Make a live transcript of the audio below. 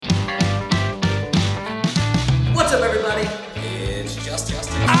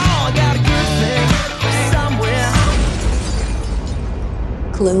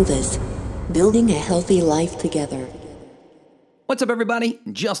Clovis, building a healthy life together. What's up, everybody?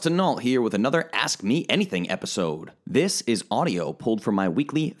 Justin Nault here with another Ask Me Anything episode. This is audio pulled from my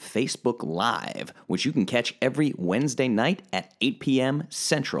weekly Facebook Live, which you can catch every Wednesday night at 8 p.m.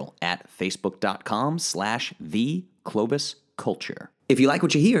 Central at facebook.com/theclovisculture. If you like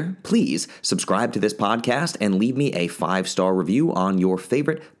what you hear, please subscribe to this podcast and leave me a 5-star review on your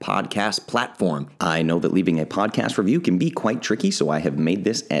favorite podcast platform. I know that leaving a podcast review can be quite tricky, so I have made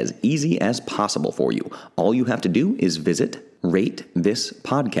this as easy as possible for you. All you have to do is visit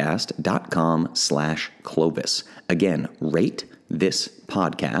ratethispodcast.com/Clovis. Again,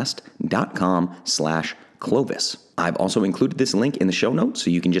 ratethispodcast.com/Clovis. I've also included this link in the show notes, so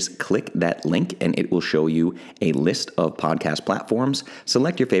you can just click that link and it will show you a list of podcast platforms.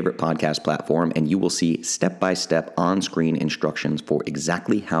 Select your favorite podcast platform and you will see step-by-step on-screen instructions for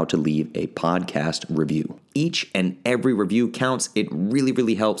exactly how to leave a podcast review. Each and every review counts. It really,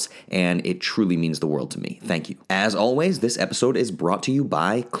 really helps, and it truly means the world to me. Thank you. As always, this episode is brought to you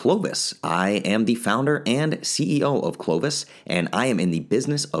by Clovis. I am the founder and CEO of Clovis, and I am in the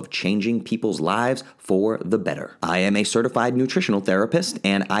business of changing people's lives for the better. I am a certified nutritional therapist,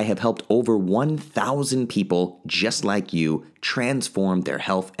 and I have helped over 1,000 people just like you transform their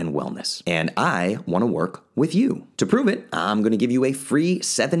health and wellness. And I want to work with you. To prove it, I'm going to give you a free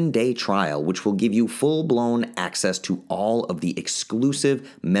 7-day trial, which will give you full-blown access to all of the exclusive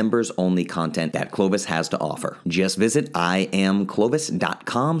members-only content that Clovis has to offer. Just visit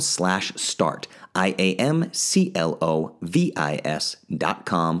iamclovis.com/start.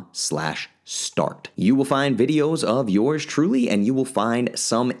 iamclovis.com/start. You will find videos of yours truly, and you will find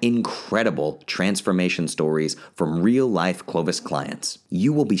some incredible transformation stories from real-life Clovis clients.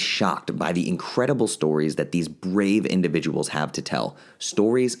 You will be shocked by the incredible stories that these brave individuals have to tell.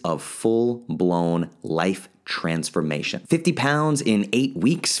 Stories of full-blown life transformation. 50 pounds in 8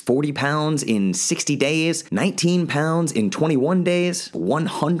 weeks, 40 pounds in 60 days, 19 pounds in 21 days,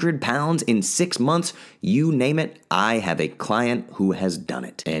 100 pounds in 6 months. You name it, I have a client who has done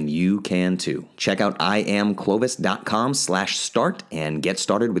it, and you can too. Check out iamclovis.com/start and get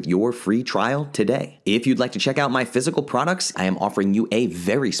started with your free trial today. If you'd like to check out my physical products, I am offering you a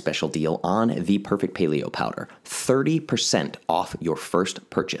very special deal on the Perfect Paleo Powder. 30% off your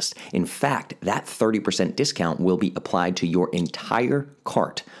first purchase. In fact, that 30% discount will be applied to your entire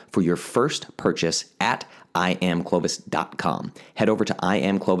cart for your first purchase at iamclovis.com. Head over to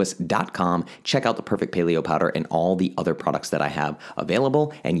iamclovis.com, check out the Perfect Paleo Powder and all the other products that I have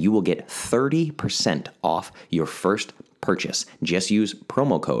available, and you will get 30% off your first purchase. Just use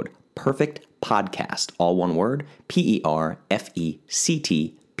promo code PERFECTPODCAST, all one word,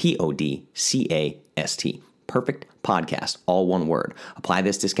 PERFECTPODCAST. Perfect Podcast, all one word. Apply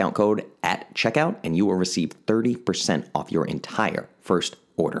this discount code at checkout and you will receive 30% off your entire first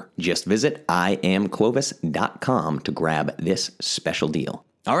order. Just visit iamclovis.com to grab this special deal.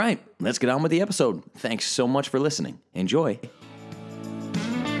 All right, let's get on with the episode. Thanks so much for listening. Enjoy.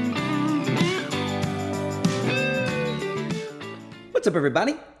 What's up,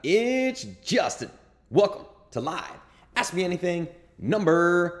 everybody? It's Justin. Welcome to Live Ask Me Anything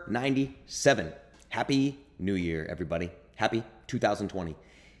number 97. Happy New Year, everybody. Happy 2020.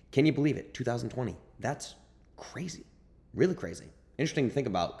 Can you believe it? 2020. That's crazy. Really crazy. Interesting to think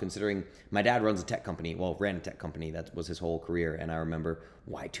about, considering my dad runs a tech company. Well, ran a tech company. That was his whole career. And I remember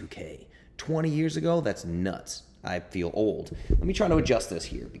Y2K. 20 years ago? That's nuts. I feel old. Let me try to adjust this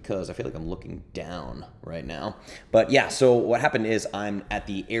here because I feel like I'm looking down right now. But yeah, so what happened is I'm at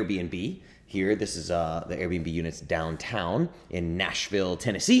the Airbnb here. This is the Airbnb units downtown in Nashville,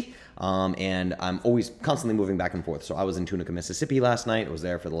 Tennessee. And I'm always constantly moving back and forth. So I was in Tunica, Mississippi last night. I was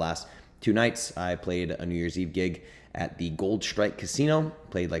there for the last 2 nights. I played a New Year's Eve gig at the Gold Strike Casino.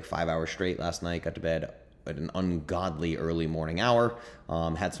 Played like 5 hours straight last night. Got to bed at an ungodly early morning hour.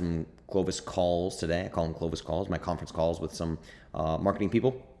 Had some Clovis calls today. I call them Clovis calls, my conference calls with some marketing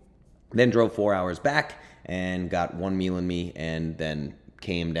people. Then drove 4 hours back and got one meal in me, and then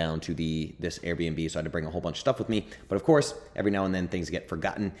came down to this Airbnb, so I had to bring a whole bunch of stuff with me. But of course, every now and then things get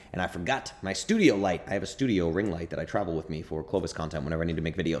forgotten, and I forgot my studio light. I have a studio ring light that I travel with me for Clovis content whenever I need to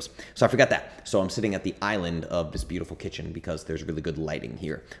make videos. So I forgot that. So I'm sitting at the island of this beautiful kitchen because there's really good lighting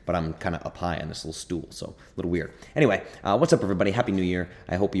here, but I'm kind of up high on this little stool, so a little weird. Anyway, what's up, everybody? Happy New Year.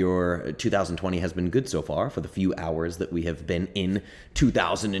 I hope your 2020 has been good so far for the few hours that we have been in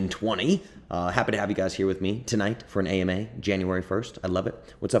 2020. Happy to have you guys here with me tonight for an AMA, January 1st. I love it.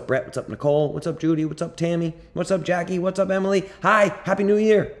 What's up, Brett? What's up, Nicole? What's up, Judy? What's up, Tammy? What's up, Jackie? What's up, Emily? Hi, Happy New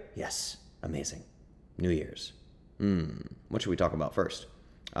Year. Yes, amazing. New Year's. What should we talk about first?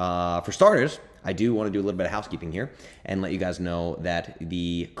 For starters, I do want to do a little bit of housekeeping here and let you guys know that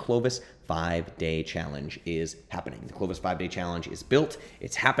the Clovis 5-Day Challenge is happening. The Clovis 5-Day Challenge is built,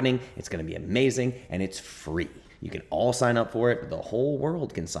 it's happening, it's going to be amazing, and it's free. You can all sign up for it. The whole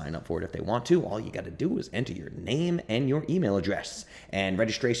world can sign up for it if they want to. All you got to do is enter your name and your email address. And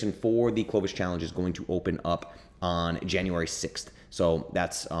registration for the Clovis Challenge is going to open up on January 6th. So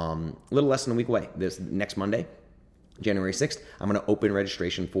that's a little less than a week away. This next Monday, January 6th, I'm going to open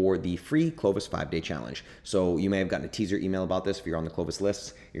registration for the free Clovis 5-Day Challenge. So you may have gotten a teaser email about this. If you're on the Clovis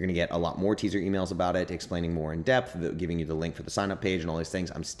lists, you're going to get a lot more teaser emails about it, explaining more in depth, giving you the link for the sign-up page and all these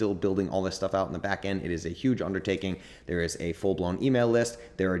things. I'm still building all this stuff out in the back end. It is a huge undertaking. There is a full-blown email list.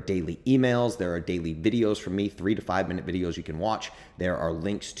 There are daily emails. There are daily videos from me, 3 to 5 minute videos you can watch. There are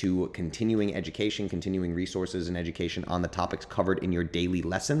links to continuing education, continuing resources and education on the topics covered in your daily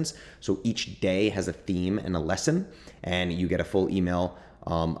lessons. So each day has a theme and a lesson, and you get a full email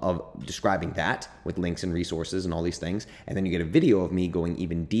of describing that with links and resources and all these things. And then you get a video of me going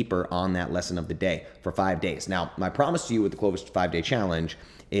even deeper on that lesson of the day for 5 days. Now, my promise to you with the Clovis 5-Day Challenge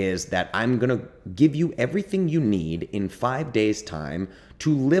is that I'm going to give you everything you need in 5 days' time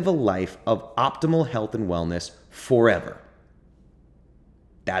to live a life of optimal health and wellness forever.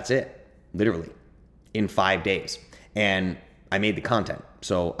 That's it, literally, in 5 days. And I made the content,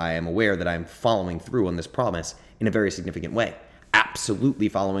 so I am aware that I'm following through on this promise in a very significant way. Absolutely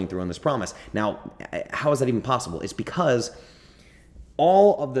following through on this promise. Now, how is that even possible? It's because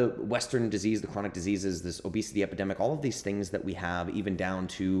all of the Western disease, the chronic diseases, this obesity epidemic, all of these things that we have, even down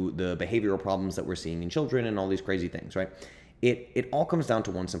to the behavioral problems that we're seeing in children and all these crazy things, right? It all comes down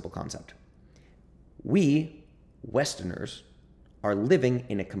to one simple concept. We, Westerners, are living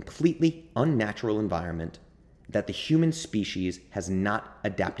in a completely unnatural environment that the human species has not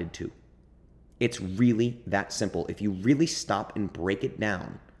adapted to. It's really that simple. If you really stop and break it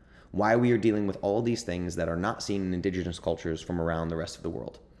down, why we are dealing with all these things that are not seen in indigenous cultures from around the rest of the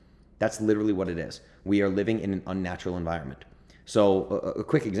world. That's literally what it is. We are living in an unnatural environment. So a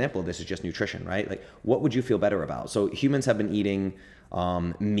quick example of this is just nutrition, right? Like, what would you feel better about? So humans have been eating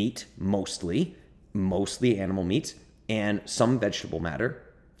meat, mostly animal meat, and some vegetable matter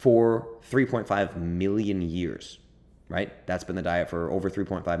for 3.5 million years, right? That's been the diet for over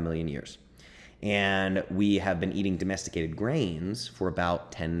 3.5 million years. And we have been eating domesticated grains for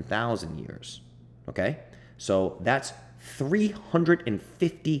about 10,000 years, okay? So that's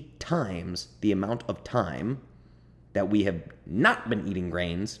 350 times the amount of time that we have not been eating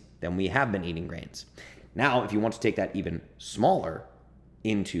grains than we have been eating grains. Now, if you want to take that even smaller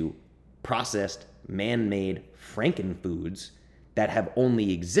into processed, man-made frankenfoods that have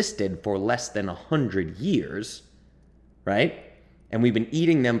only existed for less than 100 years, right? And we've been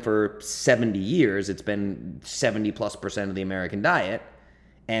eating them for 70 years. It's been 70+% of the American diet.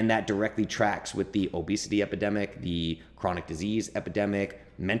 And that directly tracks with the obesity epidemic, the chronic disease epidemic,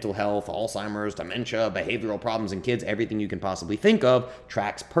 mental health, Alzheimer's, dementia, behavioral problems in kids, everything you can possibly think of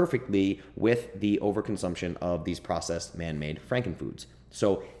tracks perfectly with the overconsumption of these processed man-made frankenfoods.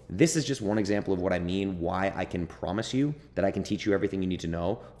 So this is just one example of what I mean, why I can promise you that I can teach you everything you need to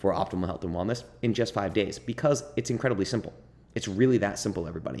know for optimal health and wellness in just 5 days, because it's incredibly simple. It's really that simple,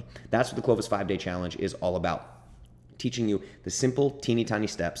 everybody. That's what the Clovis 5-Day Challenge is all about. Teaching you the simple, teeny tiny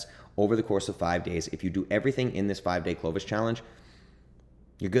steps over the course of 5 days. If you do everything in this 5-day Clovis Challenge,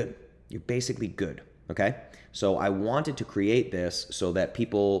 you're good. You're basically good, okay? So I wanted to create this so that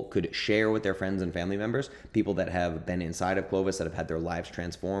people could share with their friends and family members, people that have been inside of Clovis, that have had their lives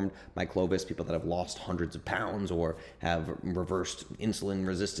transformed by Clovis, people that have lost hundreds of pounds or have reversed insulin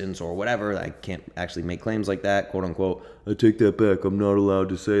resistance or whatever. I can't actually make claims like that, quote unquote. I take that back. I'm not allowed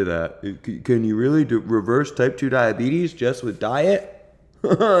to say that. Can you really reverse type 2 diabetes just with diet?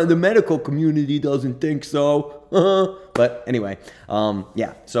 The medical community doesn't think so. But anyway,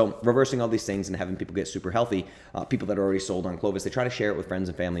 so reversing all these things and having people get super healthy, people that are already sold on Clovis, they try to share it with friends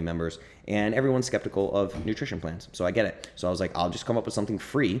and family members, and everyone's skeptical of nutrition plans. So I get it. So I was like, I'll just come up with something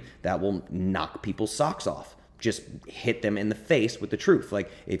free that will knock people's socks off. Just hit them in the face with the truth. Like,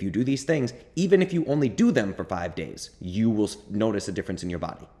 if you do these things, even if you only do them for 5 days, you will notice a difference in your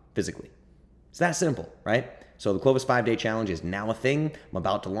body physically. It's that simple, right? So the Clovis 5-Day Challenge is now a thing. I'm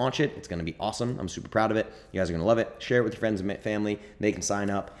about to launch it. It's going to be awesome. I'm super proud of it. You guys are going to love it. Share it with your friends and family. They can sign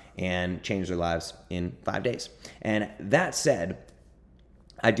up and change their lives in 5 days. And that said,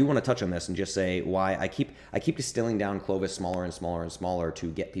 I do want to touch on this and just say why I keep distilling down Clovis smaller and smaller and smaller to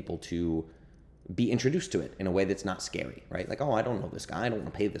get people to be introduced to it in a way that's not scary, right? Like, oh, I don't know this guy. I don't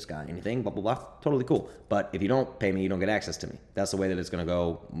want to pay this guy anything, blah, blah, blah. Totally cool. But if you don't pay me, you don't get access to me. That's the way that it's going to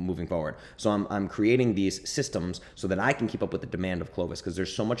go moving forward. So I'm creating these systems so that I can keep up with the demand of Clovis, because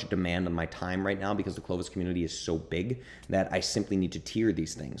there's so much demand on my time right now because the Clovis community is so big that I simply need to tier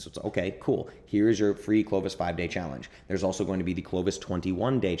these things. So it's okay, cool. Here's your free Clovis 5-day challenge. There's also going to be the Clovis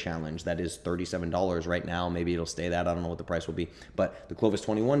 21-day challenge that is $37 right now. Maybe it'll stay that. I don't know what the price will be. But the Clovis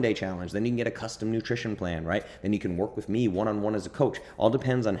 21-day challenge, then you can get a custom nutrition plan, right? Then you can work with me one-on-one as a coach. All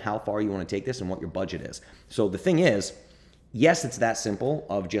depends on how far you want to take this and what your budget is. So the thing is, yes, it's that simple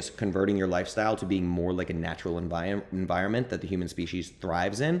of just converting your lifestyle to being more like a natural environment that the human species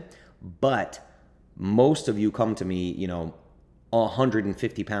thrives in. But most of you come to me,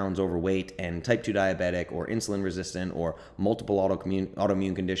 150 pounds overweight and type 2 diabetic or insulin resistant or multiple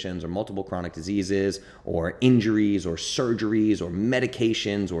autoimmune conditions or multiple chronic diseases or injuries or surgeries or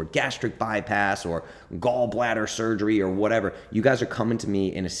medications or gastric bypass or gallbladder surgery or whatever. You guys are coming to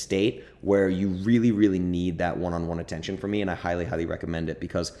me in a state where you really, really need that one-on-one attention from me, and I highly, highly recommend it,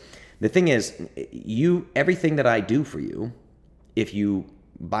 because the thing is, everything that I do for you, if you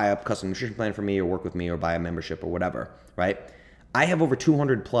buy a custom nutrition plan for me or work with me or buy a membership or whatever, right? I have over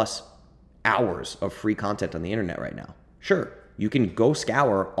 200 plus hours of free content on the internet right now. Sure, you can go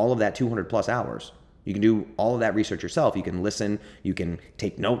scour all of that 200 plus hours. You can do all of that research yourself. You can listen, you can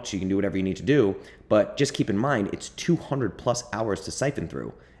take notes, you can do whatever you need to do. But just keep in mind, it's 200 plus hours to siphon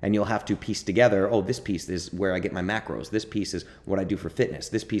through. And you'll have to piece together, oh, this piece is where I get my macros. This piece is what I do for fitness.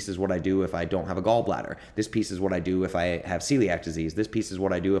 This piece is what I do if I don't have a gallbladder. This piece is what I do if I have celiac disease. This piece is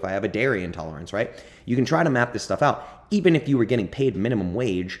what I do if I have a dairy intolerance, right? You can try to map this stuff out. Even if you were getting paid minimum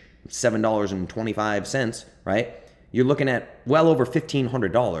wage, $7.25, right? You're looking at well over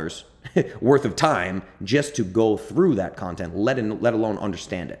 $1,500 worth of time just to go through that content, let alone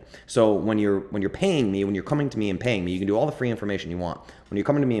understand it. So when you're paying me, when you're coming to me and paying me, you can do all the free information you want. When you're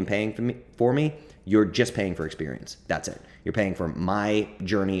coming to me and paying for me, you're just paying for experience. That's it. You're paying for my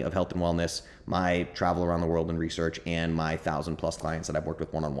journey of health and wellness, my travel around the world and research, and my 1,000+ clients that I've worked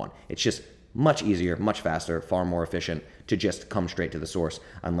with one-on-one. It's just much easier, much faster, far more efficient to just come straight to the source,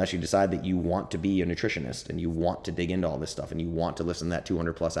 unless you decide that you want to be a nutritionist and you want to dig into all this stuff and you want to listen to that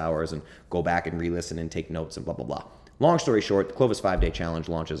 200+ hours and go back and re-listen and take notes and blah, blah, blah. Long story short, the Clovis 5-day challenge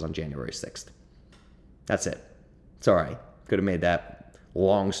launches on January 6th. That's it. It's all right. Could have made that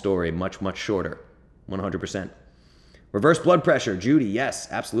long story much, much shorter. 100%. Reverse blood pressure. Judy, yes,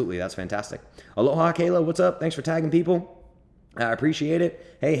 absolutely. That's fantastic. Aloha, Kayla. What's up? Thanks for tagging people. I appreciate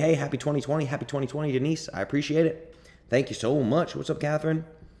it. Hey, happy 2020. Happy 2020, Denise. I appreciate it. Thank you so much. What's up, Catherine?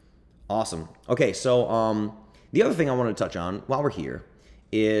 Awesome. Okay, so the other thing I want to touch on while we're here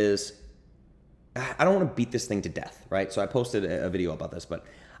is I don't want to beat this thing to death, right? So I posted a video about this, but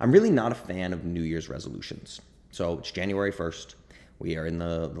I'm really not a fan of New Year's resolutions. So it's January 1st. We are in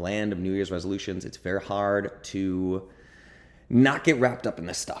the land of New Year's resolutions. It's very hard to not get wrapped up in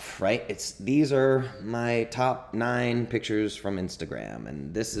this stuff, right? These are my top 9 pictures from Instagram,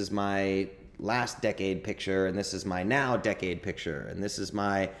 and this is my last decade picture, and this is my now decade picture, and this is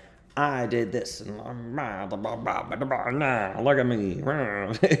my I did this, and look at me.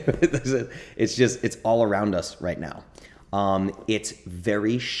 It's all around us right now. It's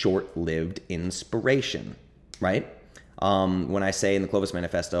very short-lived inspiration, right? When I say in the Clovis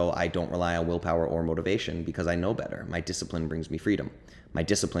Manifesto, I don't rely on willpower or motivation because I know better. My discipline brings me freedom. My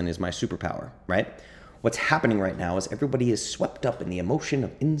discipline is my superpower, right? What's happening right now is everybody is swept up in the emotion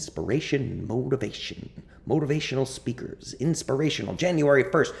of inspiration and motivation. Motivational speakers, inspirational, January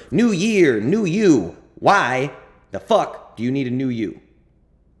 1st, new year, new you. Why the fuck do you need a new you?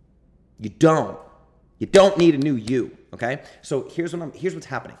 You don't. You don't need a new you, okay? So here's what's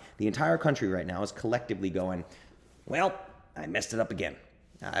happening. The entire country right now is collectively going, well, I messed it up again.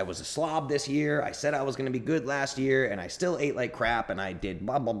 I was a slob this year. I said I was going to be good last year, and I still ate like crap, and I did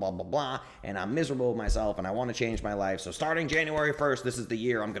blah, blah, blah, blah, blah, and I'm miserable with myself, and I want to change my life. So starting January 1st, this is the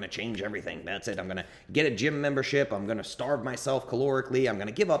year I'm going to change everything. That's it. I'm going to get a gym membership. I'm going to starve myself calorically. I'm going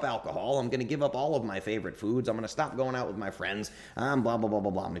to give up alcohol. I'm going to give up all of my favorite foods. I'm going to stop going out with my friends. Blah, blah, blah,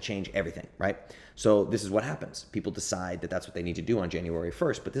 blah, blah. I'm going to change everything, right? So this is what happens. People decide that that's what they need to do on January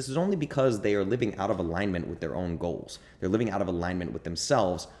 1st, but this is only because they are living out of alignment with their own goals. They're living out of alignment with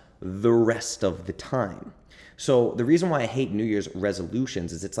themselves the rest of the time. So the reason why I hate New Year's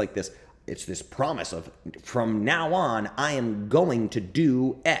resolutions is it's this promise of from now on, I am going to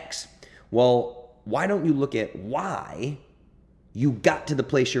do X. Well, why don't you look at why you got to the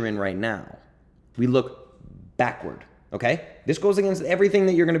place you're in right now? We look backward. Okay? This goes against everything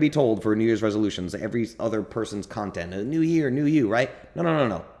that you're going to be told for New Year's resolutions, every other person's content. A new year, new you, right?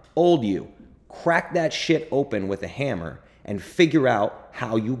 No. Old you. Crack that shit open with a hammer and figure out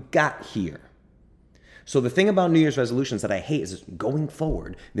how you got here. So the thing about New Year's resolutions that I hate is going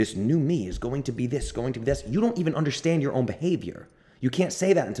forward, this new me is going to be this, going to be this. You don't even understand your own behavior. You can't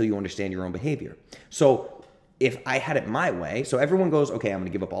say that until you understand your own behavior. So if I had it my way, so everyone goes, okay, I'm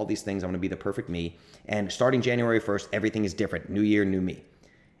going to give up all these things. I'm going to be the perfect me. And starting January 1st, everything is different. New year, new me.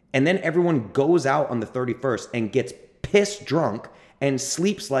 And then everyone goes out on the 31st and gets pissed drunk and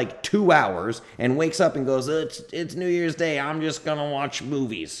sleeps like 2 hours and wakes up and goes, it's New Year's Day. I'm just going to watch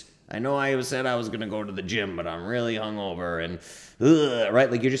movies. I know I said I was going to go to the gym, but I'm really hungover and,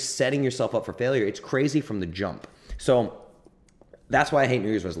 right? Like you're just setting yourself up for failure. It's crazy from the jump. So that's why I hate New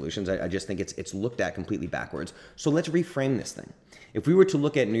Year's resolutions. I just think it's looked at completely backwards. So let's reframe this thing. If we were to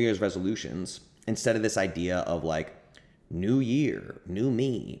look at New Year's resolutions, instead of this idea of like new year, new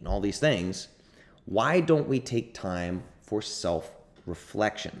me, and all these things, why don't we take time for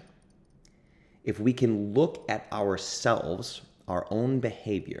self-reflection? If we can look at ourselves, our own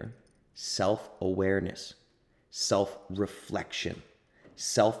behavior, self-awareness, self-reflection,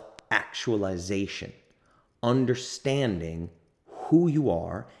 self-actualization, understanding who you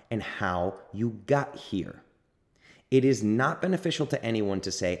are and how you got here. It is not beneficial to anyone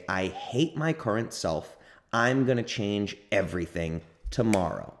to say, I hate my current self. I'm going to change everything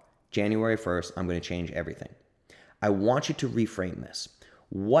tomorrow. January 1st, I'm going to change everything. I want you to reframe this.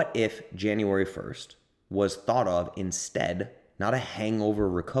 What if January 1st was thought of instead, not a hangover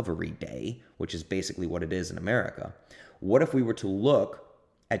recovery day, which is basically what it is in America? What if we were to look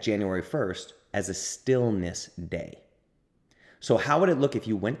at January 1st as a stillness day? So how would it look if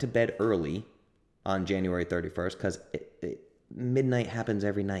you went to bed early on January 31st? Because midnight happens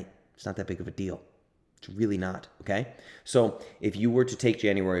every night. It's not that big of a deal. It's really not, okay? So if you were to take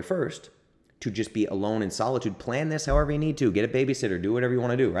January 1st to just be alone in solitude, plan this however you need to. Get a babysitter. Do whatever you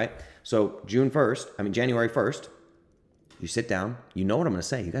want to do, right? So January 1st, you sit down. You know what I'm going to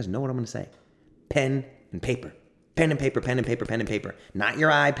say. You guys know what I'm going to say. Pen and paper. Pen and paper, pen and paper, pen and paper. Not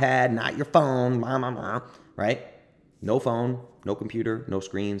your iPad, not your phone, right? No phone, no computer, no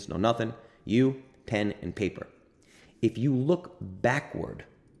screens, no nothing. You, pen and paper. If you look backward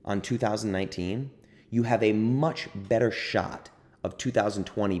on 2019, you have a much better shot of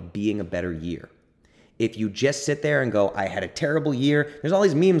 2020 being a better year. If you just sit there and go, I had a terrible year, there's all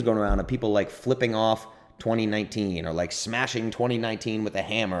these memes going around of people like flipping off 2019 or like smashing 2019 with a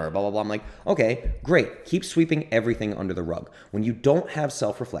hammer, blah, blah, blah. I'm like, okay, great. Keep sweeping everything under the rug. When you don't have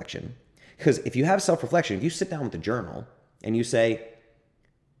self-reflection, because if you have self-reflection, if you sit down with a journal and you say,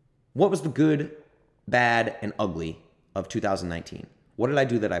 what was the good, bad, and ugly of 2019? What did I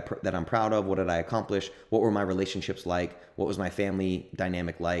do that I'm proud of? What did I accomplish? What were my relationships like? What was my family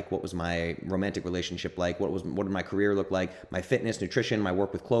dynamic like? What was my romantic relationship like? What did my career look like? My fitness, nutrition, my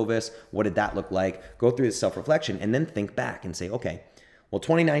work with Clovis, what did that look like? Go through this self-reflection and then think back and say, okay, well,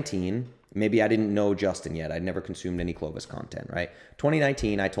 2019, maybe I didn't know Justin yet. I'd never consumed any Clovis content, right?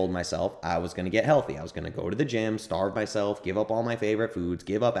 2019, I told myself I was going to get healthy. I was going to go to the gym, starve myself, give up all my favorite foods,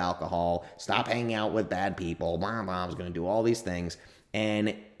 give up alcohol, stop hanging out with bad people, blah, blah. I was going to do all these things.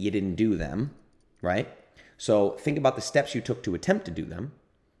 And you didn't do them, right? So think about the steps you took to attempt to do them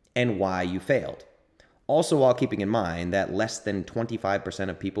and why you failed. Also, while keeping in mind that less than 25%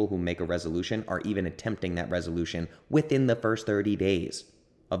 of people who make a resolution are even attempting that resolution within the first 30 days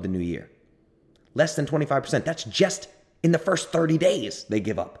of the new year. Less than 25%. That's just in the first 30 days they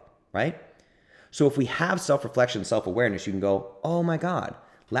give up, right? So if we have self-reflection, self-awareness, you can go, oh my God,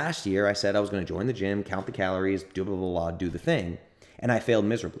 last year I said I was going to join the gym, count the calories, do blah, blah, blah, do the thing. And I failed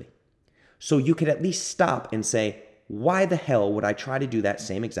miserably. So you could at least stop and say, why the hell would I try to do that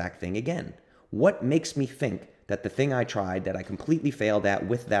same exact thing again? What makes me think that the thing I tried that I completely failed at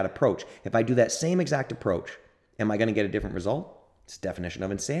with that approach, if I do that same exact approach, am I going to get a different result? It's the definition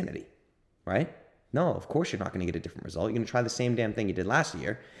of insanity, right? No, of course you're not going to get a different result. You're going to try the same damn thing you did last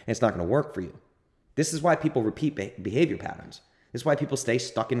year, and it's not going to work for you. This is why people repeat behavior patterns. This is why people stay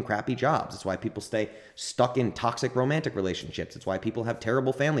stuck in crappy jobs. It's why people stay stuck in toxic romantic relationships. It's why people have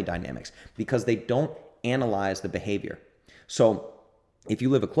terrible family dynamics, because they don't analyze the behavior. So if you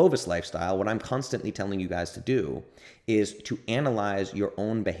live a Clovis lifestyle, what I'm constantly telling you guys to do is to analyze your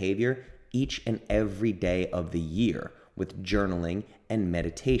own behavior each and every day of the year with journaling and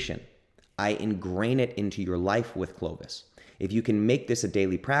meditation. I ingrain it into your life with Clovis. If you can make this a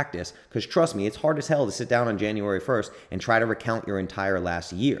daily practice, because trust me, it's hard as hell to sit down on January 1st and try to recount your entire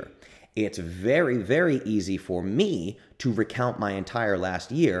last year. It's very, very easy for me to recount my entire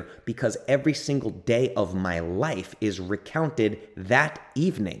last year because every single day of my life is recounted that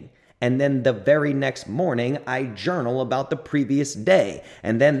evening And then the very next morning, I journal about the previous day.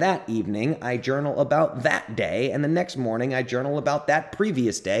 And then that evening, I journal about that day. And the next morning, I journal about that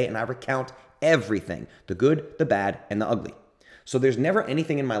previous day. And I recount everything, the good, the bad, and the ugly. So there's never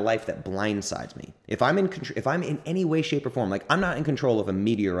anything in my life that blindsides me. If I'm in any way, shape, or form, like I'm not in control if a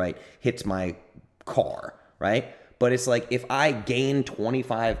meteorite hits my car, right? But it's like if I gain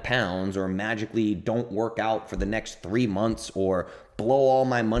 25 pounds or magically don't work out for the next 3 months or blow all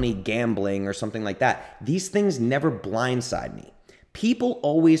my money gambling or something like that, these things never blindside me. People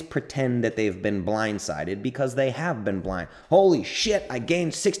always pretend that they've been blindsided because they have been blind. Holy shit, I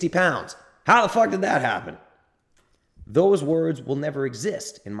gained 60 pounds. How the fuck did that happen? Those words will never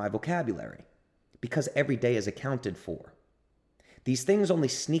exist in my vocabulary because every day is accounted for. These things only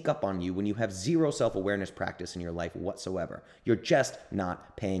sneak up on you when you have zero self-awareness practice in your life whatsoever. You're just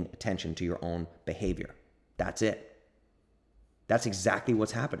not paying attention to your own behavior. That's it. That's exactly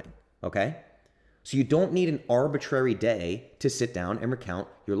what's happening, okay? So you don't need an arbitrary day to sit down and recount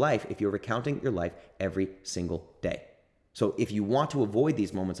your life if you're recounting your life every single day. So if you want to avoid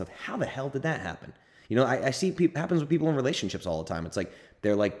these moments of how the hell did that happen? You know, I see it happens with people in relationships all the time. It's like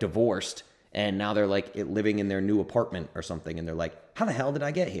they're like divorced and now they're like living in their new apartment or something. And they're like, how the hell did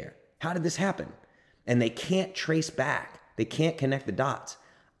I get here? How did this happen? And they can't trace back. They can't connect the dots.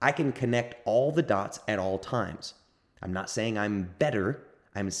 I can connect all the dots at all times. I'm not saying I'm better.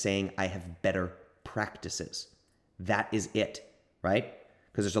 I'm saying I have better practices. That is it, right?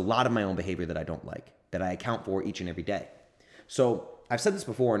 Because there's a lot of my own behavior that I don't like, that I account for each and every day. So I've said this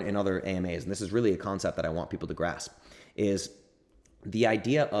before in other AMAs, and this is really a concept that I want people to grasp, is the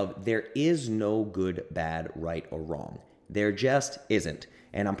idea of there is no good, bad, right, or wrong. There just isn't.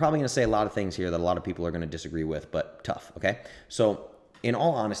 And I'm probably going to say a lot of things here that a lot of people are going to disagree with, but tough, okay? So in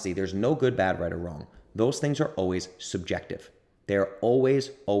all honesty, there's no good, bad, right, or wrong. Those things are always subjective. They're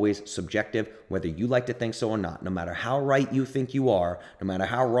always, always subjective, whether you like to think so or not. No matter how right you think you are, no matter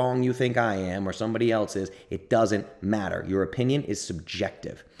how wrong you think I am or somebody else is, it doesn't matter. Your opinion is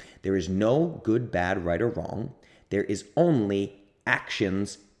subjective. There is no good, bad, right, or wrong. There is only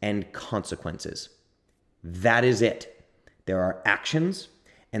actions and consequences. That is it. There are actions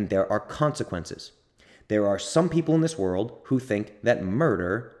and there are consequences. There are some people in this world who think that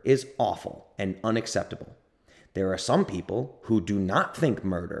murder is awful and unacceptable. There are some people who do not think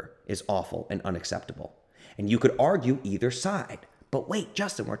murder is awful and unacceptable. And you could argue either side. But wait,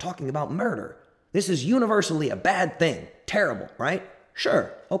 Justin, we're talking about murder. This is universally a bad thing. Terrible, right?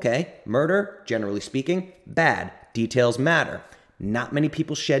 Sure, okay. Murder, generally speaking, bad. Details matter. Not many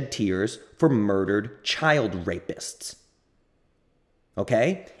people shed tears for murdered child rapists.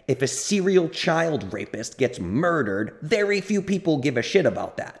 Okay? If a serial child rapist gets murdered, very few people give a shit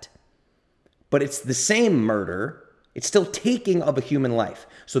about that. But it's the same murder. It's still taking of a human life.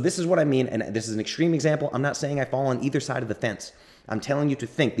 So this is what I mean, and this is an extreme example. I'm not saying I fall on either side of the fence. I'm telling you to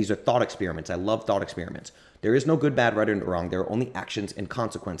think. These are thought experiments. I love thought experiments. There is no good, bad, right, or wrong. There are only actions and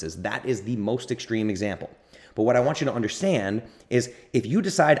consequences. That is the most extreme example. But what I want you to understand is if you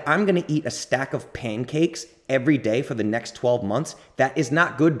decide I'm going to eat a stack of pancakes every day for the next 12 months, that is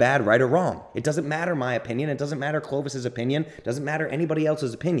not good, bad, right, or wrong. It doesn't matter my opinion. It doesn't matter Clovis's opinion. It doesn't matter anybody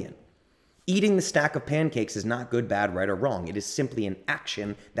else's opinion. Eating the stack of pancakes is not good, bad, right, or wrong. It is simply an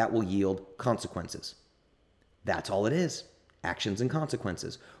action that will yield consequences. That's all it is. Actions and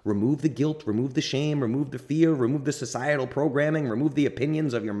consequences. Remove the guilt, remove the shame, remove the fear, remove the societal programming, remove the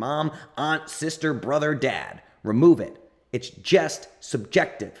opinions of your mom, aunt, sister, brother, dad. Remove it. It's just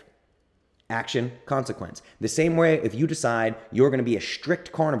subjective. Action, consequence. The same way if you decide you're going to be a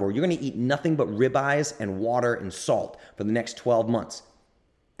strict carnivore, you're going to eat nothing but ribeyes and water and salt for the next 12 months.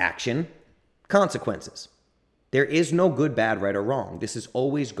 Action, consequences. There is no good, bad, right, or wrong. This is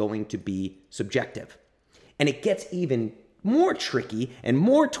always going to be subjective. And it gets even more tricky and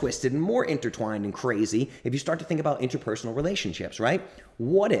more twisted and more intertwined and crazy if you start to think about interpersonal relationships, right?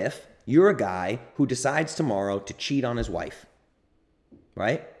 What if you're a guy who decides tomorrow to cheat on his wife,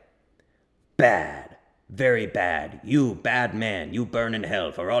 right? Bad. Very bad. You bad man. You burn in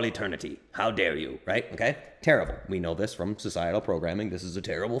hell for all eternity. How dare you, right? Okay? Terrible. We know this from societal programming. This is a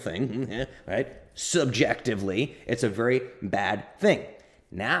terrible thing, right? Subjectively, it's a very bad thing.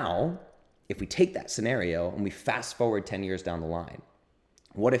 Now, if we take that scenario and we fast forward 10 years down the line,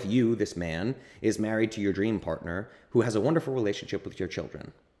 what if you, this man, is married to your dream partner who has a wonderful relationship with your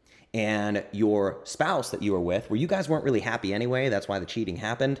children? And your spouse that you were with, where you guys weren't really happy anyway, that's why the cheating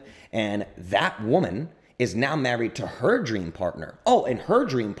happened, and that woman is now married to her dream partner. Oh, and her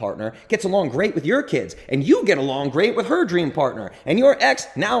dream partner gets along great with your kids, and you get along great with her dream partner. And your ex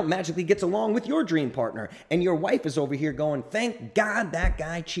now magically gets along with your dream partner. And your wife is over here going, thank God that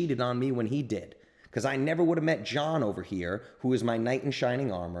guy cheated on me when he did. Because I never would have met John over here, who is my knight in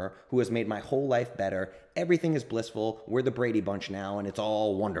shining armor, who has made my whole life better. Everything is blissful. We're the Brady Bunch now, and it's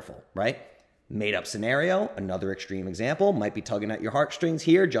all wonderful, right? Made up scenario, another extreme example, might be tugging at your heartstrings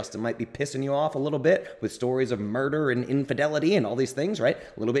here. Justin might be pissing you off a little bit with stories of murder and infidelity and all these things, right?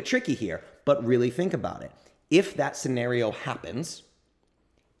 A little bit tricky here, but really think about it. If that scenario happens,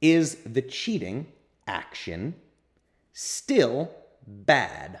 is the cheating action still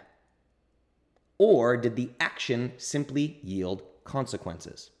bad? Or did the action simply yield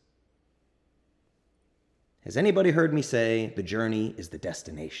consequences? Has anybody heard me say the journey is the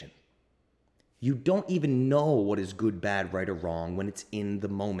destination? You don't even know what is good, bad, right, or wrong when it's in the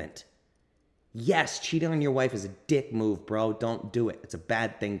moment. Yes, cheating on your wife is a dick move, bro. Don't do it. It's a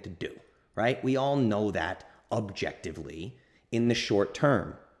bad thing to do, right? We all know that objectively in the short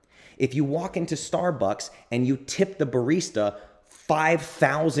term. If you walk into Starbucks and you tip the barista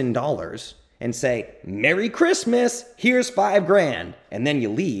 $5,000 and say, Merry Christmas, here's $5,000, and then you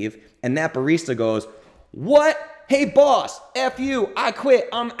leave, and that barista goes, what? Hey boss, F you, I quit,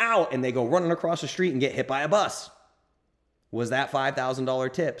 I'm out. And they go running across the street and get hit by a bus. Was that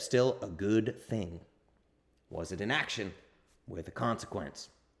 $5,000 tip still a good thing? Was it an action with a consequence?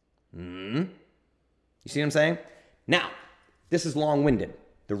 You see what I'm saying? Now, this is long-winded.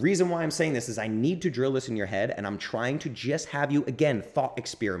 The reason why I'm saying this is I need to drill this in your head, and I'm trying to just have you, again, thought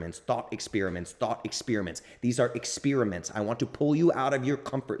experiments, thought experiments, thought experiments. These are experiments. I want to pull you out of your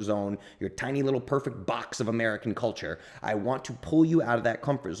comfort zone, your tiny little perfect box of American culture. I want to pull you out of that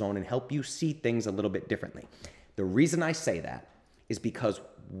comfort zone and help you see things a little bit differently. The reason I say that is because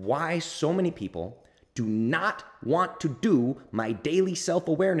why so many people do not want to do my daily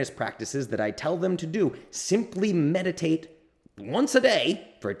self-awareness practices that I tell them to do. Simply meditate once a day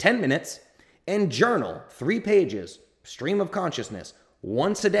for 10 minutes and journal 3 pages, stream of consciousness,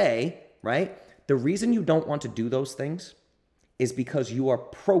 once a day, right? The reason you don't want to do those things is because you are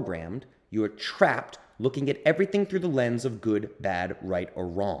programmed, you are trapped looking at everything through the lens of good, bad, right, or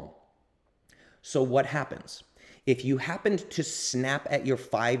wrong. So what happens? If you happened to snap at your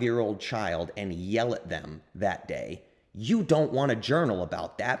 5-year-old child and yell at them that day, you don't want to journal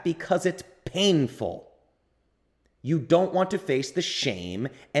about that because it's painful. You don't want to face the shame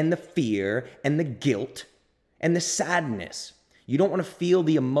and the fear and the guilt and the sadness. You don't want to feel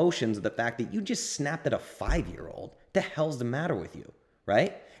the emotions of the fact that you just snapped at a 5-year-old. The hell's the matter with you,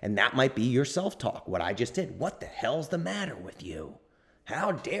 right? And that might be your self-talk, what I just did. What the hell's the matter with you?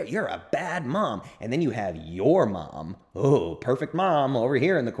 How dare, you're a bad mom. And then you have your mom, oh, perfect mom over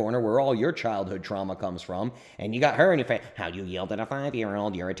here in the corner where all your childhood trauma comes from. And you got her in your face. How you yelled at a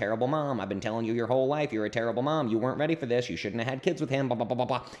 5-year-old. You're a terrible mom. I've been telling you your whole life you're a terrible mom. You weren't ready for this. You shouldn't have had kids with him, blah, blah, blah, blah,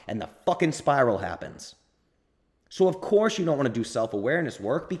 blah. And the fucking spiral happens. So of course you don't want to do self-awareness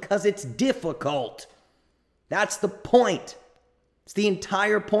work because it's difficult. That's the point. It's the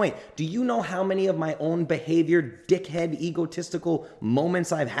entire point. Do you know how many of my own behavior, dickhead, egotistical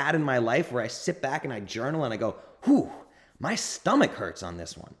moments I've had in my life where I sit back and I journal and I go, whew, my stomach hurts on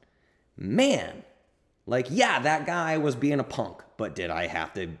this one. Man, like, yeah, that guy was being a punk, but did I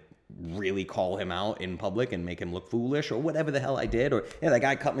have to really call him out in public and make him look foolish or whatever the hell I did? Or, yeah, that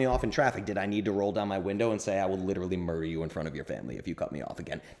guy cut me off in traffic. Did I need to roll down my window and say, I will literally murder you in front of your family if you cut me off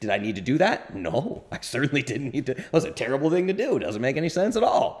again? Did I need to do that? No, I certainly didn't need to. That was a terrible thing to do. It doesn't make any sense at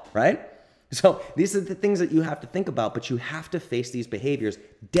all, right? So these are the things that you have to think about, but you have to face these behaviors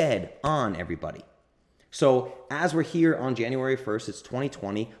dead on, everybody. So as we're here on January 1st, it's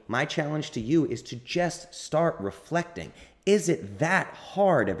 2020, my challenge to you is to just start reflecting. Is it that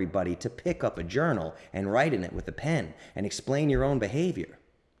hard, everybody, to pick up a journal and write in it with a pen and explain your own behavior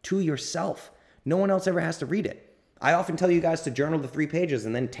to yourself? No one else ever has to read it. I often tell you guys to journal the 3 pages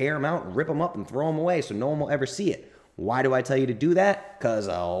and then tear them out and rip them up and throw them away so no one will ever see it. Why do I tell you to do that? Because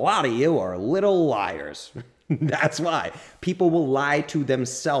a lot of you are little liars. That's why. People will lie to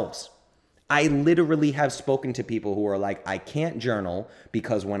themselves. I literally have spoken to people who are like, I can't journal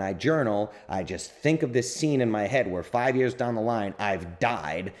because when I journal, I just think of this scene in my head where 5 years down the line, I've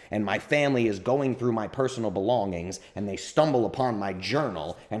died and my family is going through my personal belongings and they stumble upon my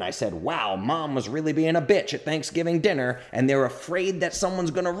journal. And I said, wow, mom was really being a bitch at Thanksgiving dinner. And they're afraid that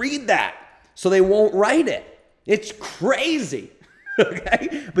someone's going to read that. So they won't write it. It's crazy.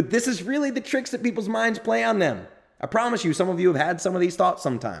 Okay? But this is really the tricks that people's minds play on them. I promise you, some of you have had some of these thoughts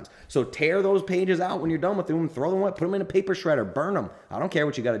sometimes. So tear those pages out when you're done with them, throw them away, put them in a paper shredder, burn them. I don't care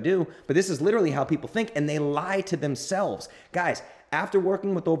what you got to do, but this is literally how people think, and they lie to themselves. Guys, after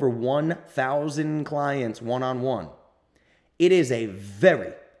working with over 1,000 clients one-on-one, it is a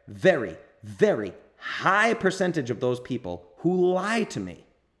very, very, very high percentage of those people who lie to me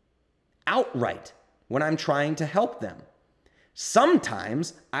outright when I'm trying to help them.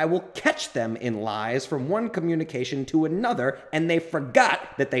 Sometimes I will catch them in lies from one communication to another, and they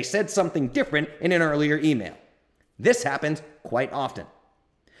forgot that they said something different in an earlier email. This happens quite often.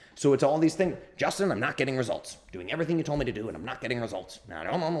 So it's all these things. Justin, I'm not getting results. Doing everything you told me to do, and I'm not getting results. Now, I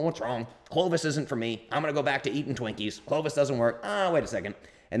don't know what's wrong. Clovis isn't for me. I'm going to go back to eating Twinkies. Clovis doesn't work. Wait a second.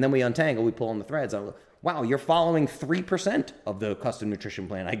 And then we untangle, we pull on the threads. Wow, you're following 3% of the custom nutrition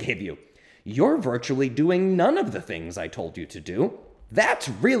plan I gave you. You're virtually doing none of the things I told you to do. That's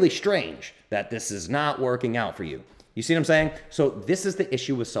really strange that this is not working out for you. You see what I'm saying? So this is the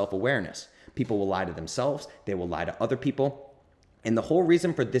issue with self-awareness. People will lie to themselves. They will lie to other people. And the whole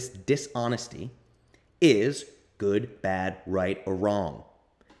reason for this dishonesty is good, bad, right, or wrong.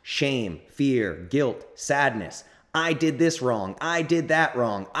 Shame, fear, guilt, sadness. I did this wrong. I did that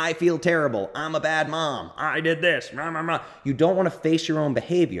wrong. I feel terrible. I'm a bad mom. I did this. You don't want to face your own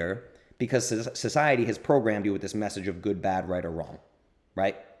behavior because society has programmed you with this message of good, bad, right, or wrong,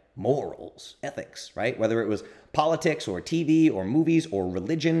 right? Morals, ethics, right? Whether it was politics or TV or movies or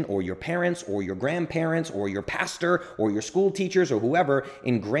religion or your parents or your grandparents or your pastor or your school teachers or whoever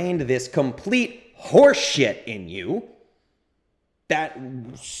ingrained this complete horseshit in you that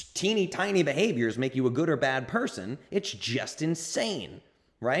teeny tiny behaviors make you a good or bad person. It's just insane,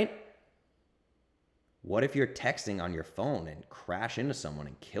 right? What if you're texting on your phone and crash into someone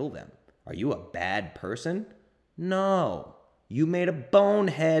and kill them? Are you a bad person? No. You made a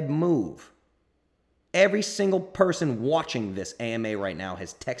bonehead move. Every single person watching this AMA right now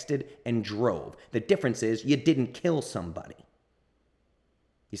has texted and drove. The difference is you didn't kill somebody.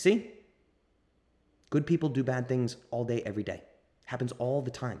 You see? Good people do bad things all day, every day. Happens all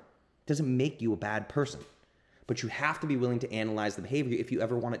the time. Doesn't make you a bad person. But you have to be willing to analyze the behavior if you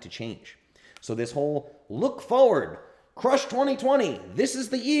ever want it to change. So this whole look forward, crush 2020. This is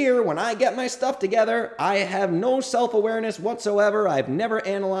the year when I get my stuff together. I have no self-awareness whatsoever. I've never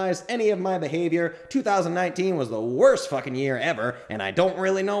analyzed any of my behavior. 2019 was the worst fucking year ever, and I don't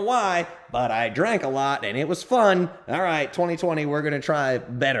really know why, but I drank a lot and it was fun. All right, 2020, we're going to try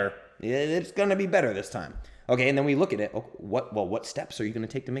better. It's going to be better this time. Okay, and then we look at it. What steps are you going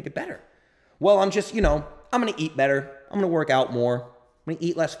to take to make it better? Well, I'm just, I'm going to eat better. I'm going to work out more. I'm going to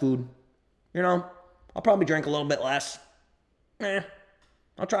eat less food. I'll probably drink a little bit less.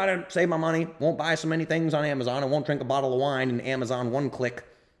 I'll try to save my money. Won't buy so many things on Amazon. I won't drink a bottle of wine in Amazon one-click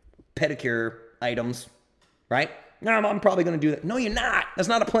pedicure items, right? No, I'm probably going to do that. No, you're not. That's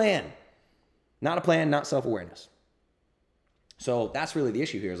not a plan. Not a plan, not self-awareness. So that's really the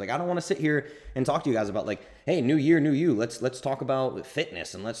issue here. Is like, I don't want to sit here and talk to you guys about like, hey, new year, new you. Let's talk about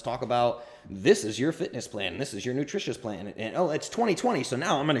fitness, and let's talk about this is your fitness plan, this is your nutritious plan, and oh, it's 2020, so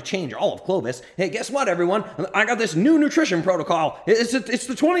now I'm going to change all of Clovis. Hey, guess what, everyone? I got this new nutrition protocol. It's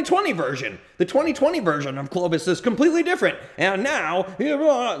the 2020 version. The 2020 version of Clovis is completely different, and now,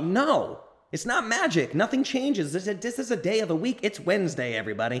 no, it's not magic. Nothing changes. This is a day of the week. It's Wednesday,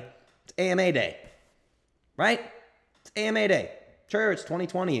 everybody. It's AMA day, right? It's AMA day. Sure, it's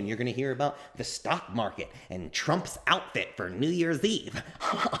 2020, and you're going to hear about the stock market and Trump's outfit for New Year's Eve.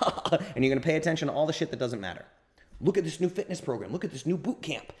 And you're going to pay attention to all the shit that doesn't matter. Look at this new fitness program. Look at this new boot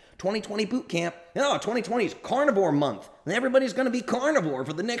camp. 2020 boot camp. No, 2020 is carnivore month. And everybody's going to be carnivore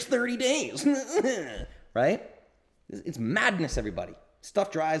for the next 30 days. Right? It's madness, everybody.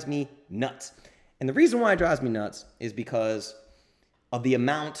 Stuff drives me nuts. And the reason why it drives me nuts is because of the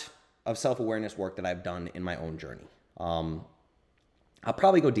amount of self-awareness work that I've done in my own journey. I'll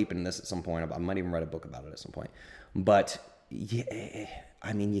probably go deep into this at some point. I might even write a book about it at some point. But, yeah,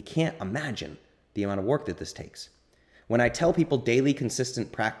 I mean, you can't imagine the amount of work that this takes. When I tell people daily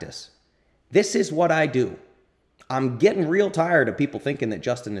consistent practice, this is what I do. I'm getting real tired of people thinking that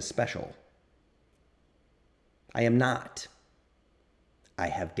Justin is special. I am not. I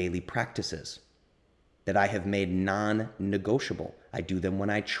have daily practices that I have made non-negotiable. I do them when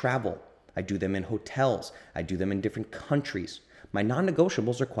I travel. I do them in hotels. I do them in different countries. My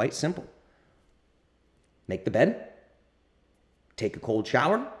non-negotiables are quite simple. Make the bed, take a cold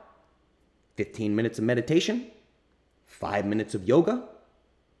shower, 15 minutes of meditation, 5 minutes of yoga,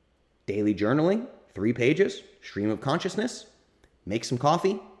 daily journaling, 3 pages, stream of consciousness, make some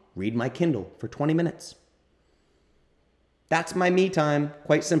coffee, read my Kindle for 20 minutes. That's my me time.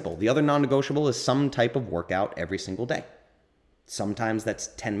 Quite simple. The other non-negotiable is some type of workout every single day. Sometimes that's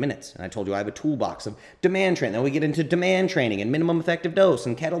 10 minutes. And I told you I have a toolbox of demand training. Then we get into demand training and minimum effective dose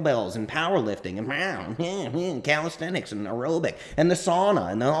and kettlebells and powerlifting and calisthenics and aerobic and the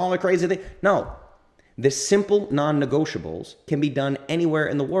sauna and all the crazy things. No. The simple non-negotiables can be done anywhere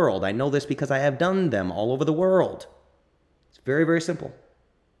in the world. I know this because I have done them all over the world. It's very, very simple.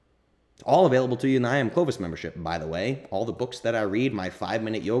 It's all available to you in the I Am Clovis membership, by the way. All the books that I read, my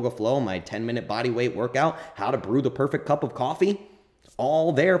 5-minute yoga flow, my 10-minute body weight workout, how to brew the perfect cup of coffee,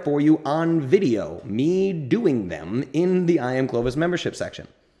 all there for you on video, me doing them in the I Am Clovis membership section.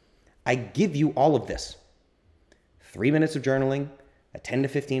 I give you all of this. 3 minutes of journaling, a 10 to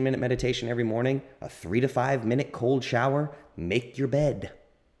 15 minute meditation every morning, a 3 to 5 minute cold shower, make your bed.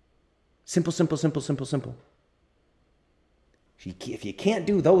 Simple, simple, simple, simple, simple. If you can't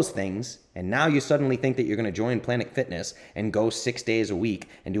do those things, and now you suddenly think that you're going to join Planet Fitness and go 6 days a week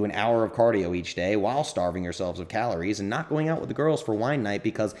and do an hour of cardio each day while starving yourselves of calories and not going out with the girls for wine night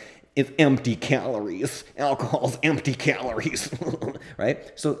because it's empty calories. Alcohol's empty calories,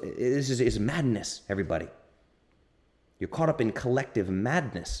 right? So this is madness, everybody. You're caught up in collective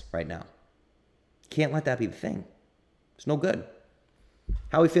madness right now. Can't let that be the thing. It's no good.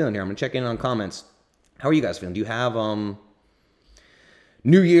 How are we feeling here? I'm going to check in on comments. How are you guys feeling? Do you have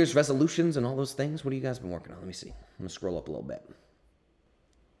New Year's resolutions and all those things? What have you guys been working on? Let me see. I'm going to scroll up a little bit.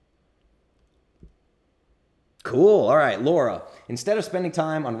 Cool. All right, Laura. Instead of spending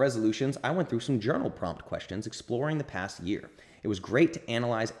time on resolutions, I went through some journal prompt questions exploring the past year. It was great to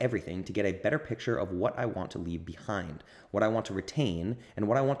analyze everything to get a better picture of what I want to leave behind, what I want to retain, and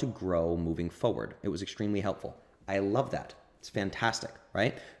what I want to grow moving forward. It was extremely helpful. I love that. It's fantastic,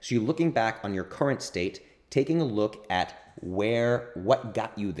 right? So you're looking back on your current state, taking a look at what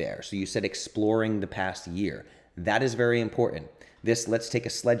got you there. So you said exploring the past year. That is very important. Let's take a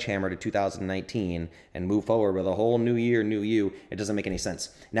sledgehammer to 2019 and move forward with a whole new year, new you. It doesn't make any sense.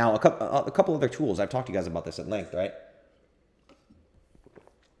 Now, a couple other tools. I've talked to you guys about this at length, right?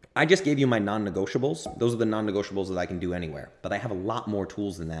 I just gave you my non-negotiables. Those are the non-negotiables that I can do anywhere. But I have a lot more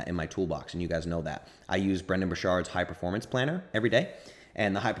tools than that in my toolbox, and you guys know that. I use Brendon Burchard's High Performance Planner every day.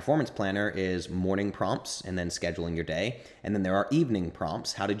 And the High Performance Planner is morning prompts and then scheduling your day. And then there are evening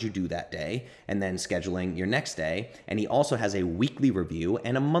prompts. How did you do that day? And then scheduling your next day. And he also has a weekly review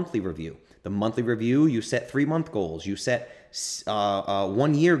and a monthly review. The monthly review, you set 3-month goals. You set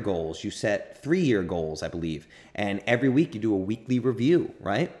 1-year goals. You set 3-year goals, I believe. And every week you do a weekly review,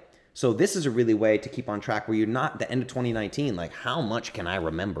 right? So this is a really way to keep on track where you're not at the end of 2019, like how much can I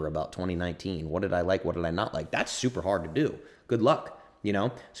remember about 2019? What did I like? What did I not like? That's super hard to do. Good luck. You know,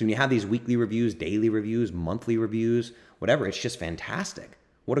 so when you have these weekly reviews, daily reviews, monthly reviews, whatever, it's just fantastic.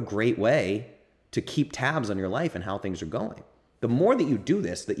 What a great way to keep tabs on your life and how things are going. The more that you do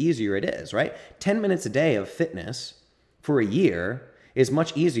this, the easier it is, right? 10 minutes a day of fitness for a year is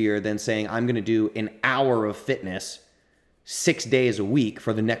much easier than saying, I'm going to do an hour of fitness 6 days a week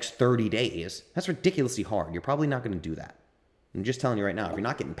for the next 30 days. That's ridiculously hard. You're probably not going to do that. I'm just telling you right now, if you're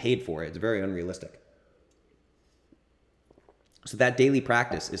not getting paid for it, it's very unrealistic. So that daily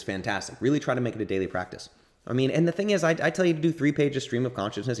practice is fantastic. Really try to make it a daily practice. I mean, and the thing is, I tell you to do 3 pages stream of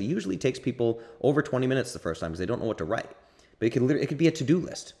consciousness. It usually takes people over 20 minutes the first time because they don't know what to write. But it could be a to-do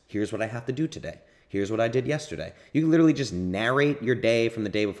list. Here's what I have to do today. Here's what I did yesterday. You can literally just narrate your day from the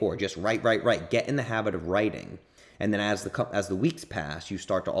day before. Just write. Get in the habit of writing. And then as the weeks pass, you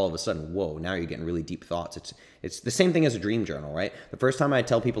start to all of a sudden, whoa, now you're getting really deep thoughts. It's the same thing as a dream journal, right? The first time I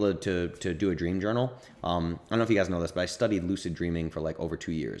tell people to do a dream journal, I don't know if you guys know this, but I studied lucid dreaming for like over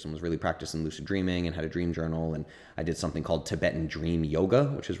 2 years and was really practicing lucid dreaming and had a dream journal. And I did something called Tibetan Dream Yoga,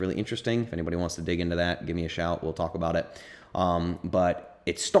 which is really interesting. If anybody wants to dig into that, give me a shout. We'll talk about it. But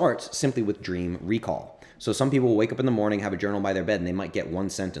it starts simply with dream recall. So some people will wake up in the morning, have a journal by their bed, and they might get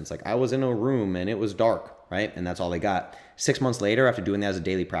one sentence like, I was in a room and it was dark, right? And that's all they got. 6 months later, after doing that as a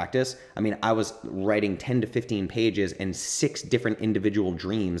daily practice, I mean, I was writing 10 to 15 pages and 6 different individual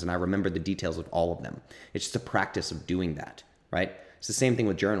dreams, and I remembered the details of all of them. It's just a practice of doing that, right? It's the same thing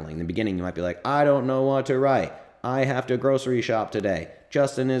with journaling. In the beginning, you might be like, I don't know what to write. I have to grocery shop today.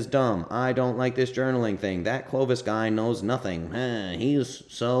 Justin is dumb. I don't like this journaling thing. That Clovis guy knows nothing. He's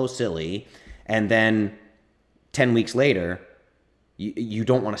so silly. And then 10 weeks later, you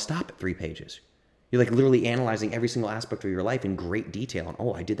don't want to stop at 3 pages. You're like literally analyzing every single aspect of your life in great detail. And,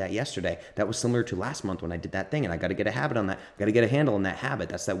 oh, I did that yesterday. That was similar to last month when I did that thing. And I got to get a habit on that. I got to get a handle on that habit.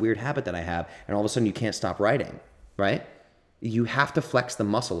 That's that weird habit that I have. And all of a sudden you can't stop writing, right? You have to flex the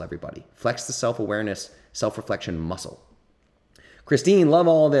muscle, everybody. Flex the self-awareness, self-reflection muscle. Christine, love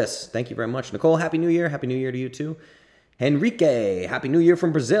all this. Thank you very much. Nicole, Happy New Year. Happy New Year to you too. Henrique, Happy New Year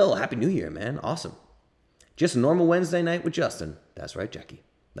from Brazil. Happy New Year, man. Awesome. Just a normal Wednesday night with Justin. That's right, Jackie.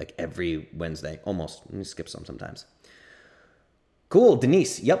 Like every Wednesday, almost. Let me skip some sometimes. Cool,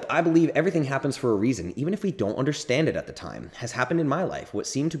 Denise. Yep, I believe everything happens for a reason, even if we don't understand it at the time. Has happened in my life. What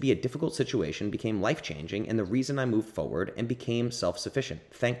seemed to be a difficult situation became life-changing, and the reason I moved forward and became self-sufficient.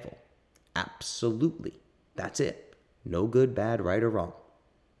 Thankful. Absolutely. That's it. No good, bad, right, or wrong.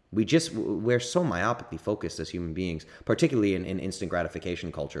 We're so myopically focused as human beings, particularly in instant gratification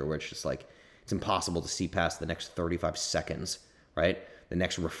culture, where it's just like, it's impossible to see past the next 35 seconds, right? The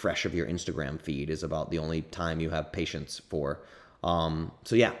next refresh of your Instagram feed is about the only time you have patience for.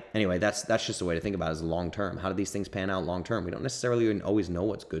 So yeah, anyway, that's just a way to think about it as long term. How do these things pan out long term? We don't necessarily always know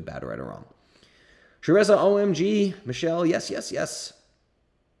what's good, bad, right, or wrong. Shareza, OMG. Michelle, yes.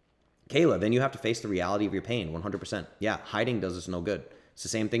 Kayla, then you have to face the reality of your pain, 100%. Yeah, hiding does us no good. It's the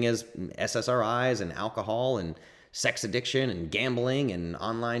same thing as SSRIs and alcohol and sex addiction and gambling and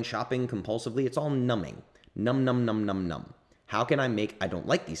online shopping compulsively. It's all numbing. Numb. How can I don't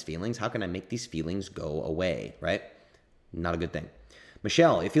like these feelings. How can I make these feelings go away, right? Not a good thing.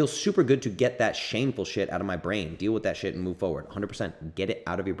 Michelle, it feels super good to get that shameful shit out of my brain. Deal with that shit and move forward. 100%. Get it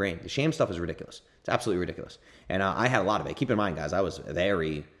out of your brain. The shame stuff is ridiculous. It's absolutely ridiculous. And I had a lot of it. Keep in mind, guys, I was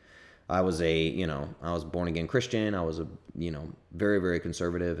born again Christian. I was very, very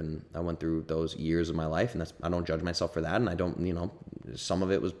conservative, and I went through those years of my life, and I don't judge myself for that. And I don't, some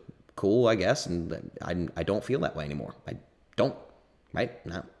of it was cool, I guess. And I don't feel that way anymore. I don't, right?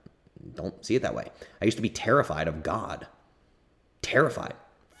 No, don't see it that way. I used to be terrified of God. Terrified.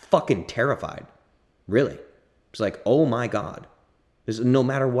 Fucking terrified. Really. It's like, oh my God. No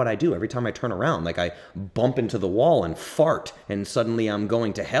matter what I do, every time I turn around, like I bump into the wall and fart, and suddenly I'm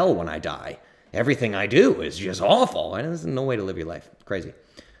going to hell when I die. Everything I do is just awful. And there's no way to live your life. It's crazy.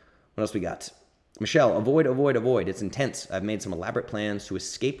 What else we got? Michelle, avoid. It's intense. I've made some elaborate plans to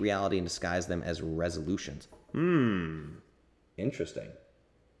escape reality and disguise them as resolutions. Interesting.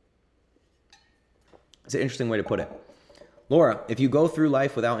 It's an interesting way to put it. Laura, if you go through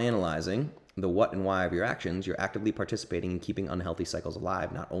life without analyzing the what and why of your actions, you're actively participating in keeping unhealthy cycles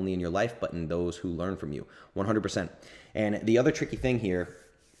alive, not only in your life, but in those who learn from you. 100%. And the other tricky thing here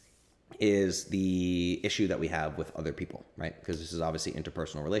is the issue that we have with other people, right? Because this is obviously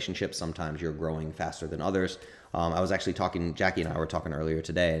interpersonal relationships. Sometimes you're growing faster than others. I was actually Jackie and I were talking earlier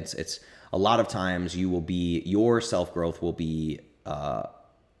today. It's a lot of times your self-growth will be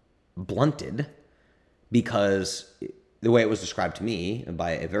blunted because the way it was described to me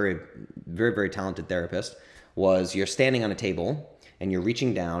by a very, very, very talented therapist was you're standing on a table and you're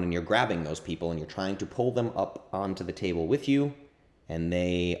reaching down and you're grabbing those people and you're trying to pull them up onto the table with you, and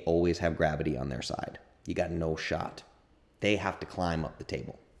they always have gravity on their side. You got no shot. They have to climb up the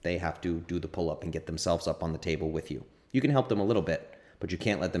table. They have to do the pull-up and get themselves up on the table with you. You can help them a little bit, but you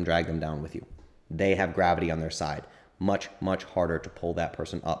can't let them drag them down with you. They have gravity on their side. Much, much harder to pull that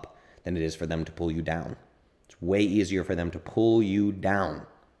person up than it is for them to pull you down. It's way easier for them to pull you down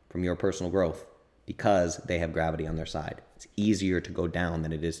from your personal growth because they have gravity on their side. It's easier to go down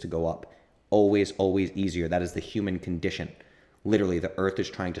than it is to go up. Always, always easier. That is the human condition. Literally, the earth is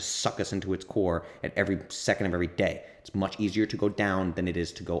trying to suck us into its core at every second of every day. It's much easier to go down than it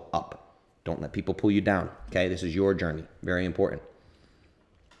is to go up. Don't let people pull you down, okay? This is your journey. Very important.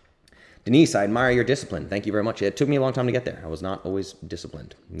 Denise, I admire your discipline. Thank you very much. It took me a long time to get there. I was not always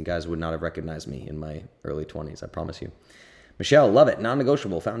disciplined. You guys would not have recognized me in my early 20s, I promise you. Michelle, love it.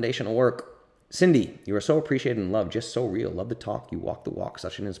 Non-negotiable. Foundational work. Cindy, you are so appreciated and loved. Just so real. Love the talk. You walk the walk.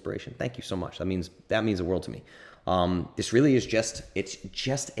 Such an inspiration. Thank you so much. That means the world to me. This really is it's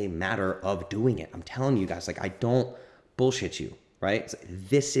just a matter of doing it. I'm telling you guys, I don't bullshit you, right?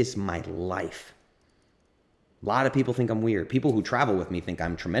 This is my life. A lot of people think I'm weird. People who travel with me think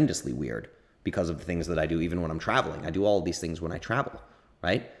I'm tremendously weird because of the things that I do, even when I'm traveling. I do all of these things when I travel,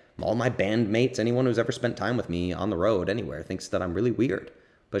 right? All my bandmates, anyone who's ever spent time with me on the road anywhere thinks that I'm really weird.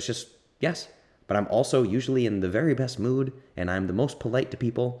 But it's just, yes. But I'm also usually in the very best mood, and I'm the most polite to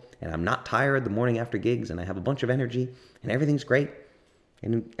people, and I'm not tired the morning after gigs, and I have a bunch of energy, and everything's great,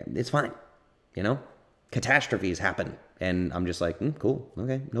 and it's fine, Catastrophes happen, and I'm just like, cool,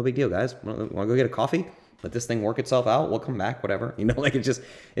 okay, no big deal, guys. Want to go get a coffee? Let this thing work itself out. We'll come back, whatever. You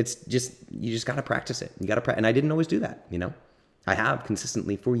just got to practice it. You got to and I didn't always do that, I have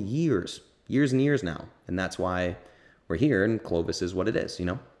consistently for years and years now. And that's why we're here, and Clovis is what it is,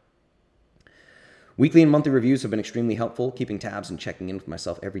 Weekly and monthly reviews have been extremely helpful. Keeping tabs and checking in with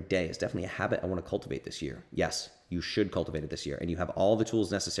myself every day is definitely a habit I want to cultivate this year. Yes, you should cultivate it this year, and you have all the tools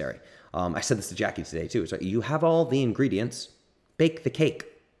necessary. I said this to Jackie today too. So you have all the ingredients. Bake the cake,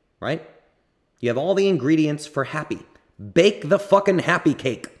 right? You have all the ingredients for happy. Bake the fucking happy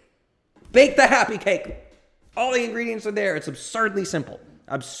cake. Bake the happy cake. All the ingredients are there. It's absurdly simple.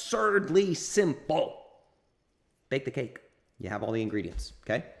 Absurdly simple. Bake the cake. You have all the ingredients,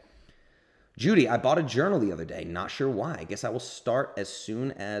 okay? Judy, I bought a journal the other day. Not sure why. I guess I will start as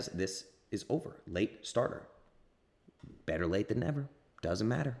soon as this is over. Late starter. Better late than never. Doesn't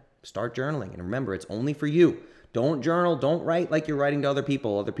matter. Start journaling. And remember, it's only for you. Don't journal. Don't write like you're writing to other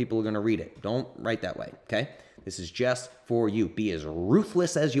people. Other people are going to read it. Don't write that way, okay? This is just for you. Be as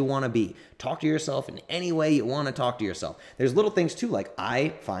ruthless as you want to be. Talk to yourself in any way you want to talk to yourself. There's little things too, like I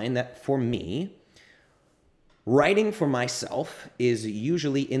find that for me, writing for myself is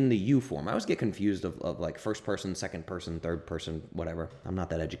usually in the you form. I always get confused of like first person, second person, third person, whatever. I'm not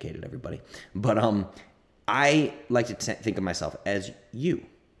that educated, everybody. But I like to think of myself as you.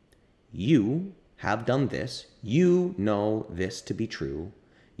 You have done this. You know this to be true.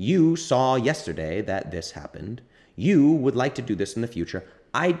 You saw yesterday that this happened. You would like to do this in the future.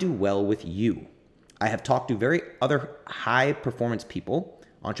 I do well with you. I have talked to very other high performance people,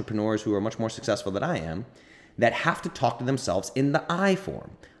 entrepreneurs who are much more successful than I am, that have to talk to themselves in the I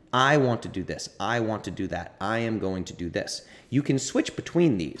form. I want to do this. I want to do that. I am going to do this. You can switch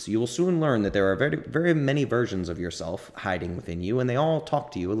between these. You will soon learn that there are very, very many versions of yourself hiding within you, and they all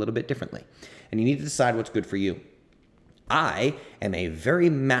talk to you a little bit differently. And you need to decide what's good for you. I am a very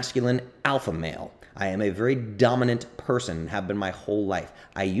masculine alpha male. I am a very dominant person, have been my whole life.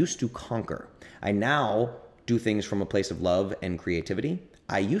 I used to conquer. I now do things from a place of love and creativity.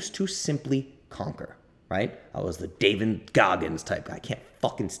 I used to simply conquer, right? I was the David Goggins type guy. I can't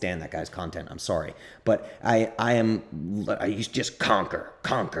fucking stand that guy's content. I'm sorry. But I used to just conquer,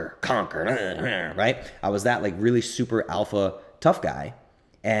 right? I was that like really super alpha tough guy.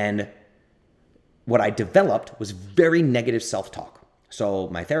 And what I developed was very negative self-talk. So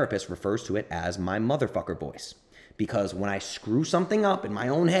my therapist refers to it as my motherfucker voice. Because when I screw something up in my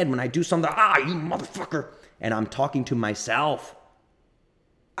own head, when I do something, you motherfucker, and I'm talking to myself,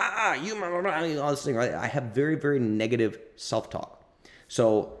 you motherfucker, all this thing, right? I have very, very negative self-talk.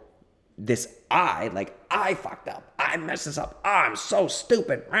 So this I fucked up. I messed this up. I'm so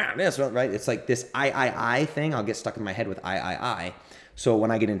stupid. This, right? It's like this I thing. I'll get stuck in my head with I. So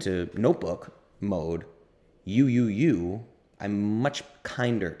when I get into notebook mode, I'm much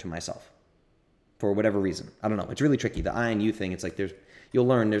kinder to myself for whatever reason. I don't know. It's really tricky. The I and you thing, it's like you'll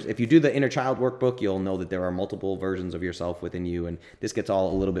learn if you do the inner child workbook, you'll know that there are multiple versions of yourself within you. And this gets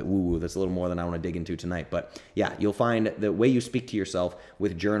all a little bit woo-woo. That's a little more than I want to dig into tonight. But yeah, you'll find the way you speak to yourself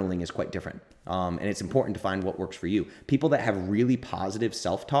with journaling is quite different. And it's important to find what works for you. People that have really positive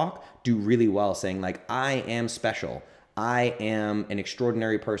self-talk do really well saying like, I am special. I am an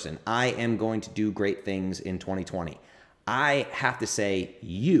extraordinary person. I am going to do great things in 2020. I have to say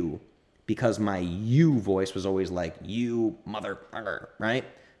you because my you voice was always like, you motherfucker, right?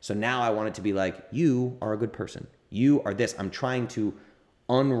 So now I want it to be like, you are a good person. You are this. I'm trying to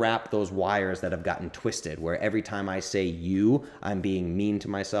unwrap those wires that have gotten twisted, where every time I say you, I'm being mean to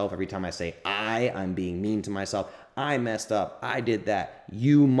myself. Every time I say I'm being mean to myself. I messed up. I did that.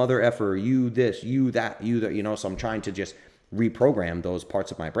 You mother effer. You this, you that, so I'm trying to just reprogram those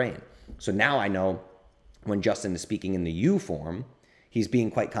parts of my brain. So now I know when Justin is speaking in the you form, he's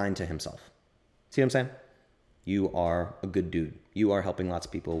being quite kind to himself. See what I'm saying? You are a good dude. You are helping lots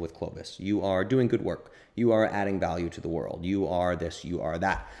of people with Clovis. You are doing good work. You are adding value to the world. You are this, you are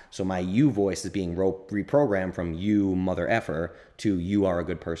that. So my you voice is being reprogrammed from you mother effer to you are a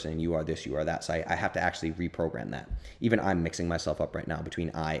good person. You are this, you are that. So I have to actually reprogram that. Even I'm mixing myself up right now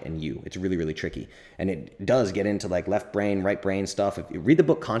between I and you. It's really, really tricky. And it does get into like left brain, right brain stuff. If you read the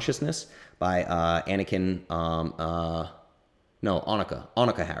book Consciousness by Annika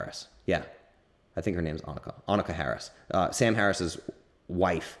Harris. Yeah. I think her name's Annika Harris. Sam Harris's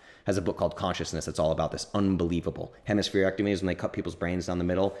wife has a book called Consciousness that's all about this unbelievable hemispherectomies when they cut people's brains down the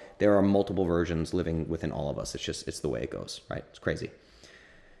middle. There are multiple versions living within all of us. It's the way it goes, right? It's crazy.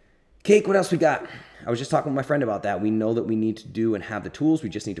 Cake, what else we got? I was just talking with my friend about that. We know that we need to do and have the tools. We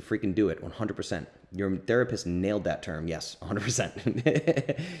just need to freaking do it 100%. Your therapist nailed that term. Yes,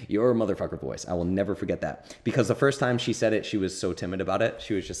 100%. Your motherfucker voice. I will never forget that. Because the first time she said it, she was so timid about it.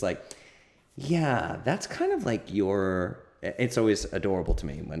 She was just like, yeah, that's kind of like it's always adorable to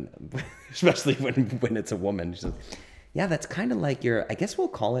me especially when it's a woman. She's like, yeah, that's kind of like I guess we'll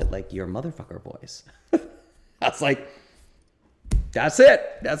call it like your motherfucker voice. I was like, that's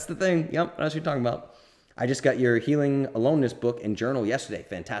it. That's the thing. Yep, that's what you're talking about. I just got your Healing Aloneness book and journal yesterday.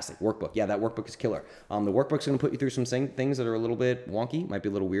 Fantastic. Workbook. Yeah, that workbook is killer. The workbook's going to put you through some things that are a little bit wonky, might be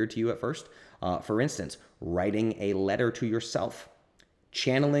a little weird to you at first. For instance, writing a letter to yourself.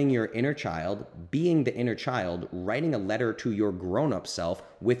 channeling your inner child, being the inner child, writing a letter to your grown-up self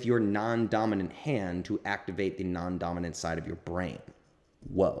with your non-dominant hand to activate the non-dominant side of your brain.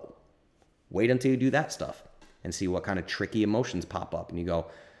 Whoa. Wait until you do that stuff and see what kind of tricky emotions pop up. And you go,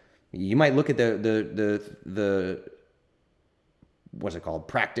 you might look at the what's it called,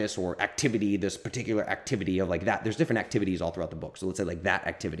 practice or activity, this particular activity of like that. There's different activities all throughout the book. So let's say like that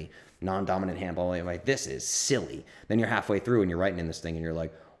activity, non-dominant handball, like this is silly. Then you're halfway through and you're writing in this thing and you're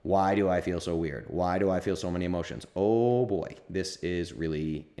like, why do I feel so weird? Why do I feel so many emotions? Oh boy, this is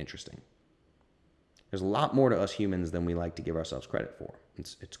really interesting. There's a lot more to us humans than we like to give ourselves credit for.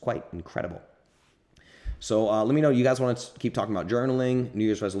 It's quite incredible. So let me know, you guys want to keep talking about journaling, New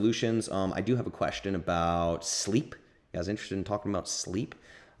Year's resolutions. I do have a question about sleep. You guys interested in talking about sleep?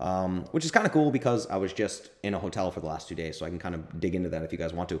 Which is kind of cool because I was just in a hotel for the last 2 days, so I can kind of dig into that if you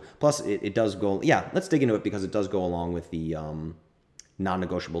guys want to. Plus, it does go, yeah, let's dig into it because it does go along with the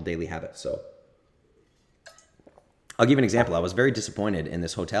non-negotiable daily habits. So I'll give you an example. I was very disappointed in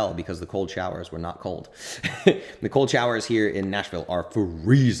this hotel because the cold showers were not cold. The cold showers here in Nashville are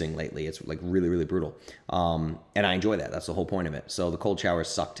freezing lately. It's like really, really brutal. And I enjoy that. That's the whole point of it. So the cold showers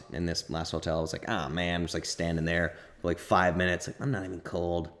sucked in this last hotel. I was like, man, I'm just like standing there for like 5 minutes. Like, I'm not even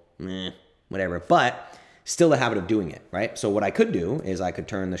cold. Whatever. But still the habit of doing it, right? So what I could do is I could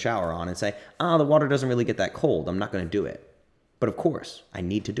turn the shower on and say, the water doesn't really get that cold. I'm not going to do it. But of course, I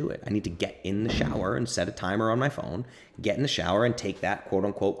need to do it. I need to get in the shower and set a timer on my phone, get in the shower and take that quote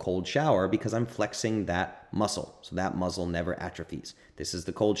unquote cold shower because I'm flexing that muscle. So that muscle never atrophies. This is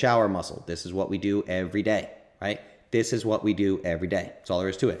the cold shower muscle. This is what we do every day, right? This is what we do every day. That's all there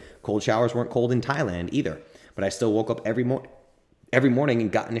is to it. Cold showers weren't cold in Thailand either, but I still woke up every morning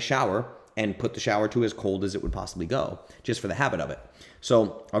and got in the shower and put the shower to as cold as it would possibly go, just for the habit of it.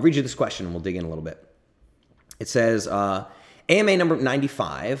 So I'll read you this question and we'll dig in a little bit. It says, AMA number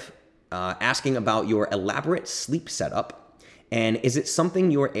 95, asking about your elaborate sleep setup, and is it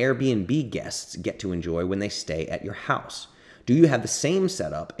something your Airbnb guests get to enjoy when they stay at your house? Do you have the same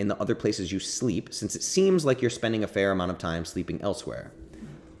setup in the other places you sleep, since it seems like you're spending a fair amount of time sleeping elsewhere?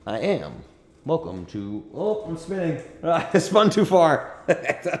 I am. Welcome to... Oh, I'm spinning. I spun too far.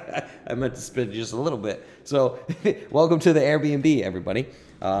 I meant to spin just a little bit. So, welcome to the Airbnb, everybody.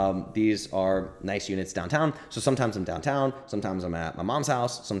 These are nice units downtown. So sometimes I'm downtown. Sometimes I'm at my mom's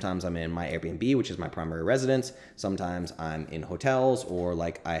house. Sometimes I'm in my Airbnb, which is my primary residence. Sometimes I'm in hotels, or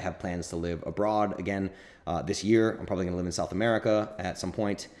like I have plans to live abroad again this year. I'm probably going to live in South America at some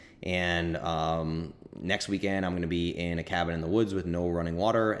point. And next weekend, I'm going to be in a cabin in the woods with no running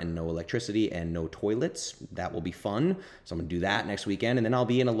water and no electricity and no toilets. That will be fun. So I'm going to do that next weekend. And then I'll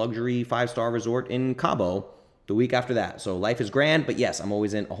be in a luxury 5-star resort in Cabo the week after that. So life is grand, but yes, I'm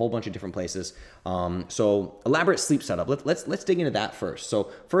always in a whole bunch of different places. So elaborate sleep setup. Let's dig into that first.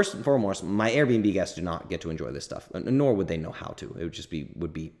 So first and foremost, my Airbnb guests do not get to enjoy this stuff, nor would they know how to. It would just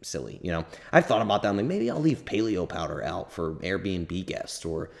would be silly. You know, I've thought about that. I'm like, maybe I'll leave paleo powder out for Airbnb guests,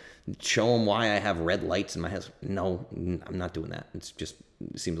 or show them why I have red lights in my house. No, I'm not doing that. It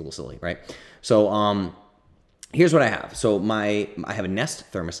seems a little silly, right? So here's what I have. So I have a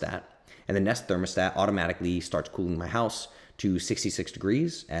Nest thermostat. And the Nest thermostat automatically starts cooling my house to 66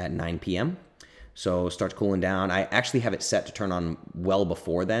 degrees at 9 p.m. So it starts cooling down. I actually have it set to turn on well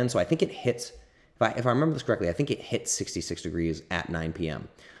before then. So I think it hits, if I remember this correctly, I think it hits 66 degrees at 9 p.m.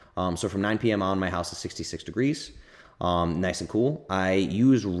 So from 9 p.m. on, my house is 66 degrees, nice and cool. I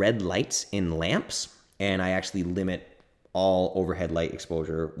use red lights in lamps, and I actually limit all overhead light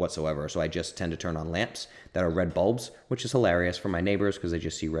exposure whatsoever. So I just tend to turn on lamps that are red bulbs, which is hilarious for my neighbors because they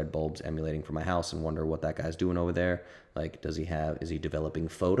just see red bulbs emulating from my house and wonder what that guy's doing over there. Like, is he developing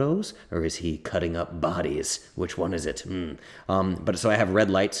photos, or is he cutting up bodies? Which one is it? But so I have red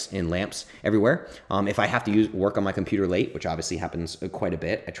lights in lamps everywhere. If I have to work on my computer late, which obviously happens quite a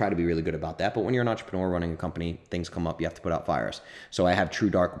bit, I try to be really good about that. But when you're an entrepreneur running a company, things come up, you have to put out fires. So I have True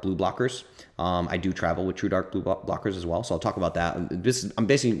Dark blue blockers. I do travel with True Dark blue blockers as well. So I'll talk about that. I'm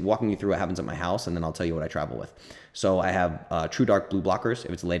basically walking you through what happens at my house, and then I'll tell you what I travel with. So I have True Dark blue blockers.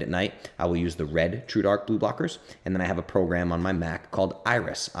 If it's late at night, I will use the red True Dark blue blockers. And then I have a program on my Mac called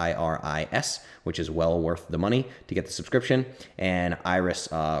Iris, I-R-I-S, which is well worth the money to get the subscription. And Iris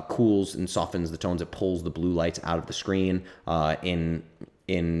cools and softens the tones. It pulls the blue lights out of the screen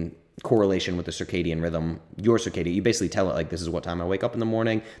in correlation with the circadian rhythm, your circadian. You basically tell it, like, this is what time I wake up in the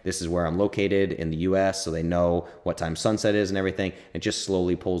morning. This is where I'm located in the US, so they know what time sunset is and everything. It just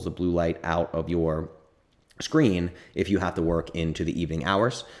slowly pulls the blue light out of your screen if you have to work into the evening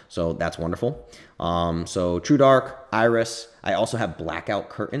hours. So that's wonderful. So True Dark, Iris. I also have blackout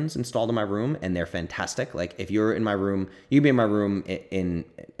curtains installed in my room, and they're fantastic. Like if you're in my room, you can be in my room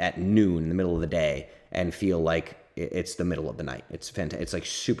at noon in the middle of the day and feel like it's the middle of the night. It's fantastic. It's like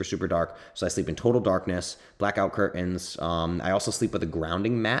super, super dark. So I sleep in total darkness, blackout curtains. I also sleep with a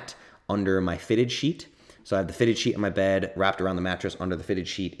grounding mat under my fitted sheet. So I have the fitted sheet in my bed, wrapped around the mattress. Under the fitted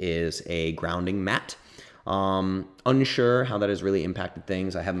sheet is a grounding mat. Unsure how that has really impacted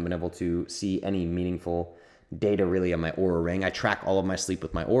things. I haven't been able to see any meaningful data really on my Oura Ring. I track all of my sleep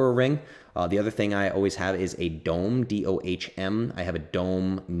with my Oura Ring. The other thing I always have is a Dome, DOHM. I have a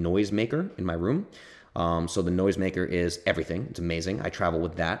Dome noisemaker in my room. So the noisemaker is everything. It's amazing. I travel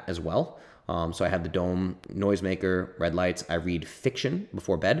with that as well. So I have the Dome noisemaker, red lights. I read fiction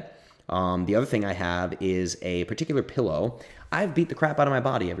before bed. The other thing I have is a particular pillow. I've beat the crap out of my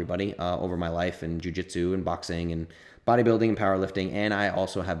body, everybody, over my life in jiu-jitsu and boxing and bodybuilding and powerlifting. And I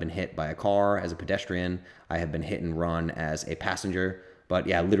also have been hit by a car as a pedestrian. I have been hit and run as a passenger. But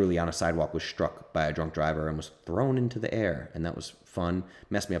yeah, literally on a sidewalk, was struck by a drunk driver and was thrown into the air. And that was fun.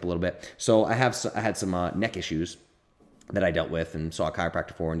 Messed me up a little bit. So I had some neck issues that I dealt with and saw a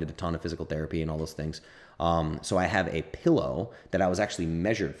chiropractor for and did a ton of physical therapy and all those things. So I have a pillow that I was actually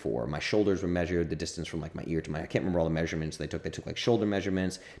measured for. My shoulders were measured, the distance from like my ear to my, I can't remember all the measurements they took. They took like shoulder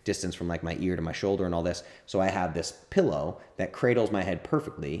measurements, distance from like my ear to my shoulder and all this. So I have this pillow that cradles my head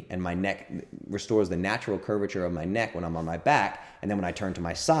perfectly, and my neck restores the natural curvature of my neck when I'm on my back. And then when I turn to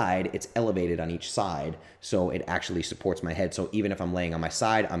my side, it's elevated on each side. So it actually supports my head. So even if I'm laying on my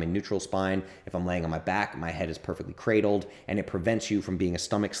side, I'm in neutral spine. If I'm laying on my back, my head is perfectly cradled, and it prevents you from being a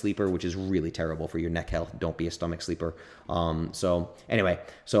stomach sleeper, which is really terrible for your neck health. Don't be a stomach sleeper. So anyway,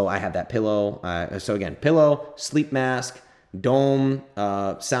 so I have that pillow. So again, pillow, sleep mask, Dome,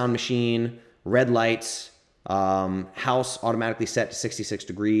 sound machine, red lights, house automatically set to 66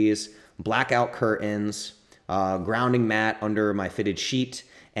 degrees, blackout curtains, grounding mat under my fitted sheet.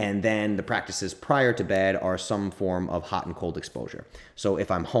 And then the practices prior to bed are some form of hot and cold exposure. So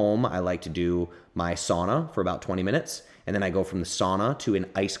if I'm home, I like to do my sauna for about 20 minutes. And then I go from the sauna to an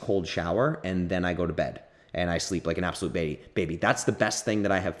ice cold shower. And then I go to bed and I sleep like an absolute baby. That's the best thing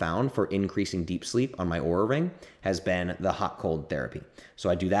that I have found for increasing deep sleep on my Oura Ring, has been the hot cold therapy. So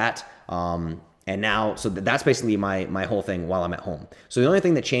I do that. And now, so that's basically my whole thing while I'm at home. So the only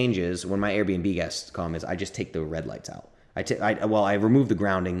thing that changes when my Airbnb guests come is I just take the red lights out. I remove the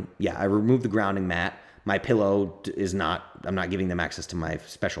grounding. Yeah, I remove the grounding mat. My pillow is not, I'm not giving them access to my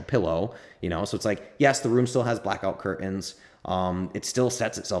special pillow, so it's like, yes, the room still has blackout curtains. It still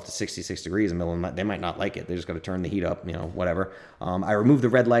sets itself to 66 degrees in the middle of the night. They might not like it. They just got to turn the heat up, whatever. I remove the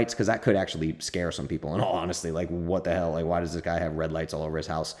red lights because that could actually scare some people. And honestly, like, what the hell? Like, why does this guy have red lights all over his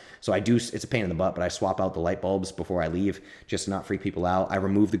house? So it's a pain in the butt, but I swap out the light bulbs before I leave just to not freak people out. I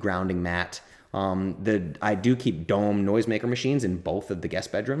remove the grounding mat. I do keep Dome noisemaker machines in both of the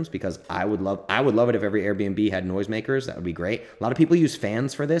guest bedrooms because I would love it if every Airbnb had noisemakers. That would be great. A lot of people use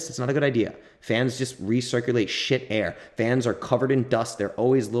fans for this. It's not a good idea. Fans just recirculate shit air. Fans are covered in dust. They're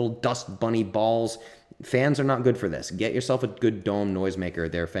always little dust bunny balls. Fans are not good for this. Get yourself a good Dome noisemaker.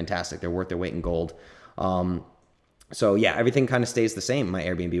 They're fantastic. They're worth their weight in gold. So yeah, everything kind of stays the same in my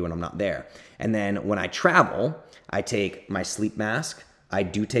Airbnb when I'm not there. And then when I travel, I take my sleep mask. I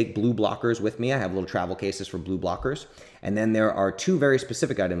do take blue blockers with me. I have little travel cases for blue blockers. And then there are two very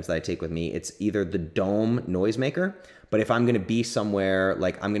specific items that I take with me. It's either the Dome noisemaker, but if I'm going to be somewhere,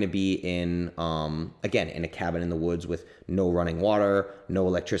 like I'm going to be in, again, in a cabin in the woods with no running water, no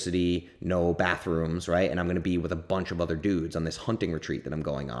electricity, no bathrooms, right? And I'm going to be with a bunch of other dudes on this hunting retreat that I'm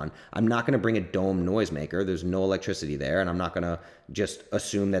going on. I'm not going to bring a Dome noisemaker. There's no electricity there. And I'm not going to just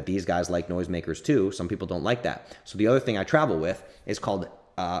assume that these guys like noisemakers too. Some people don't like that. So the other thing I travel with is called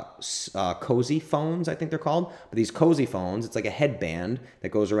cozy phones, I think they're called. But these cozy phones, it's like a headband that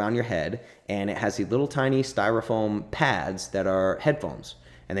goes around your head, and it has these little tiny styrofoam pads that are headphones,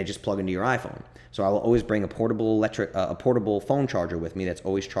 and they just plug into your iPhone. So I will always bring a portable phone charger with me that's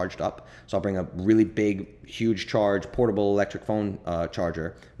always charged up. So I'll bring a really big, huge charge, portable electric phone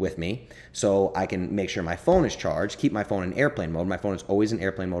charger with me, so I can make sure my phone is charged, keep my phone in airplane mode. My phone is always in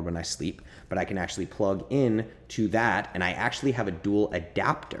airplane mode when I sleep, but I can actually plug in to that, and I actually have a dual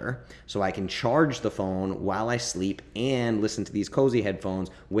adapter, so I can charge the phone while I sleep and listen to these cozy headphones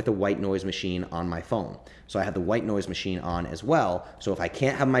with a white noise machine on my phone. So I have the white noise machine on as well. So if I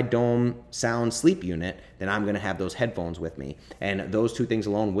can't have my Dome sound sleep unit, then I'm going to have those headphones with me. And those two things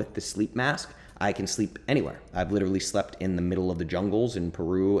alone with the sleep mask, I can sleep anywhere. I've literally slept in the middle of the jungles in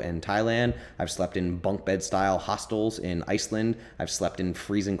Peru and Thailand. I've slept in bunk bed style hostels in Iceland. I've slept in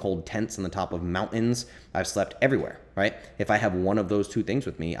freezing cold tents on the top of mountains. I've slept everywhere, right? If I have one of those two things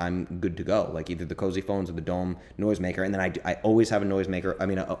with me, I'm good to go. Like either the Cozy Phones or the Dome noisemaker. And then I always have a noisemaker.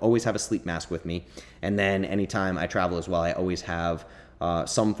 I always have a sleep mask with me. And then anytime I travel as well, I always have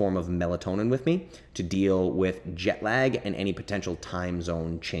some form of melatonin with me to deal with jet lag and any potential time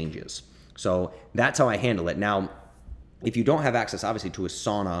zone changes. So that's how I handle it. Now, if you don't have access, obviously, to a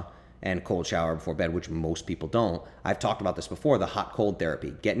sauna and cold shower before bed, which most people don't, I've talked about this before, the hot-cold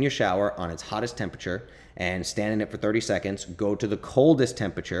therapy. Get in your shower on its hottest temperature and stand in it for 30 seconds. Go to the coldest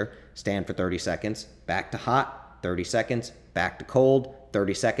temperature, stand for 30 seconds, back to hot, 30 seconds, back to cold,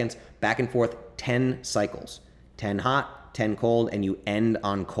 30 seconds, back and forth, 10 cycles. 10 hot, 10 cold, and you end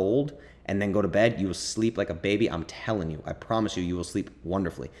on cold. And then go to bed, you will sleep like a baby. I'm telling you, I promise you, you will sleep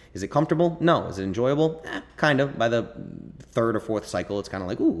wonderfully. Is it comfortable? No. Is it enjoyable? Kind of. By the third or fourth cycle, it's kind of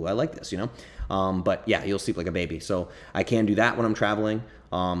like, ooh, I like this, But yeah, you'll sleep like a baby. So I can do that when I'm traveling.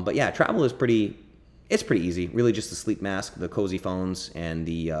 But yeah, travel is pretty easy. Really just the sleep mask, the Cozy Phones, and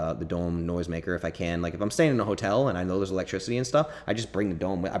the Dome noisemaker if I can. Like if I'm staying in a hotel and I know there's electricity and stuff, I just bring the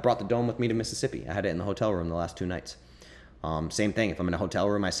Dome. I brought the Dome with me to Mississippi. I had it in the hotel room the last 2 nights. Same thing. If I'm in a hotel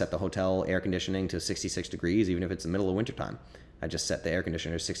room, I set the hotel air conditioning to 66 degrees, even if it's the middle of wintertime. I just set the air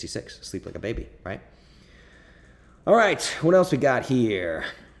conditioner to 66. Sleep like a baby, right? All right. What else we got here?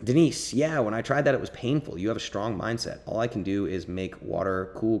 Denise, yeah, when I tried that, it was painful. You have a strong mindset. All I can do is make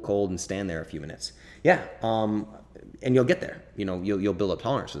water cool, cold, and stand there a few minutes. Yeah. And you'll get there. You'll build up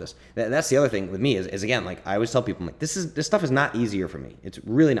tolerance for this. That's the other thing with me is again, like I always tell people, I'm like, this stuff is not easier for me. It's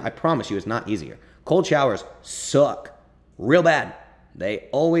really not, I promise you, it's not easier. Cold showers suck. Real bad. They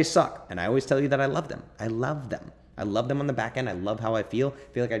always suck. And I always tell you that I love them. I love them. I love them on the back end. I love how I feel.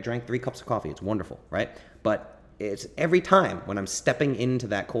 I feel like I drank 3 cups of coffee. It's wonderful, right? But it's every time when I'm stepping into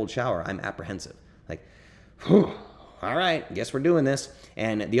that cold shower, I'm apprehensive. Like, whew, all right, guess we're doing this.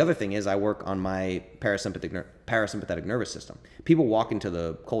 And the other thing is I work on my parasympathetic nervous system. People walk into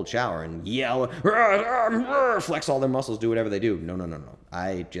the cold shower and yell, flex all their muscles, do whatever they do. No.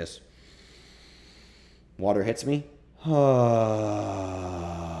 I just, water hits me.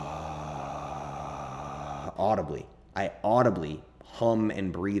 Audibly. I audibly hum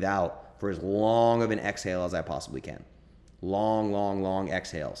and breathe out for as long of an exhale as I possibly can. Long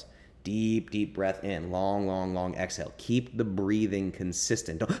exhales. Deep breath in. Long exhale. Keep the breathing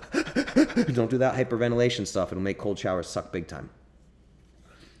consistent. Don't do that hyperventilation stuff. It'll make cold showers suck big time.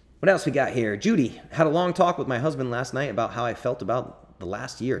 What else we got here? Judy, had a long talk with my husband last night about how I felt about the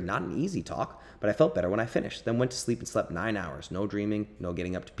last year. Not an easy talk, but I felt better when I finished. Then went to sleep and slept 9 hours. No dreaming, no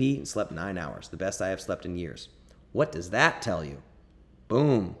getting up to pee, and slept 9 hours. The best I have slept in years. What does that tell you?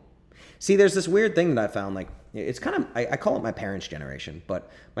 Boom. See, there's this weird thing that I found, like, it's kind of, I call it my parents' generation,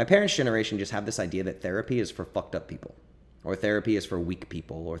 but my parents' generation just have this idea that therapy is for fucked up people, or therapy is for weak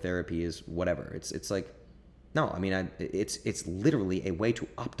people, or therapy is whatever. It's like, no, I mean, it's literally a way to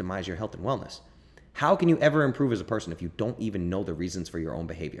optimize your health and wellness. How can you ever improve as a person if you don't even know the reasons for your own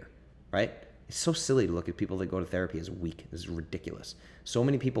behavior, right? It's so silly to look at people that go to therapy as weak. This is ridiculous. So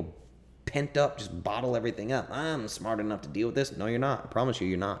many people pent up, just bottle everything up. I'm smart enough to deal with this. No, you're not. I promise you,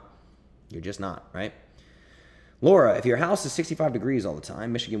 you're not. You're just not, right? Laura, if your house is 65 degrees all the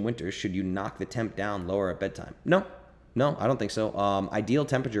time, Michigan winters, should you knock the temp down lower at bedtime? No, I don't think so. Ideal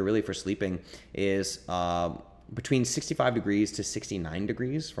temperature really for sleeping is between 65 degrees to 69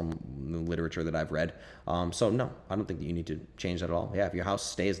 degrees from the literature that I've read. So no, I don't think that you need to change that at all. Yeah, if your house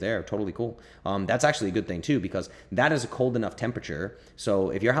stays there, totally cool. That's actually a good thing too, because that is a cold enough temperature. So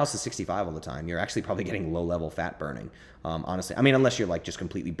if your house is 65 all the time, you're actually probably getting low level fat burning. Honestly, I mean, unless you're like just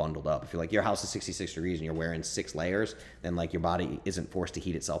completely bundled up. If you're like your house is 66 degrees and you're wearing 6 layers, then like your body isn't forced to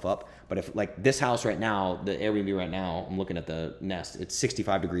heat itself up. But if like this house right now, the Airbnb right now, I'm looking at the Nest, it's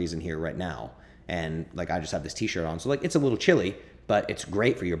 65 degrees in here right now. And like I just have this t-shirt on. So like it's a little chilly, but it's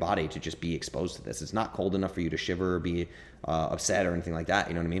great for your body to just be exposed to this. It's not cold enough for you to shiver or be upset or anything like that.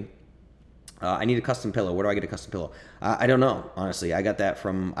 You know what I mean? I need a custom pillow. Where do I get a custom pillow? I don't know, honestly. I got that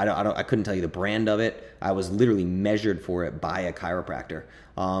from, I couldn't tell you the brand of it. I was literally measured for it by a chiropractor.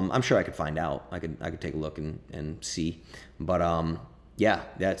 I'm sure I could find out. I could take a look and see. But yeah,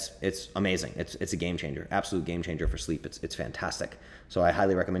 it's amazing. It's a game changer, absolute game changer for sleep. It's fantastic. So I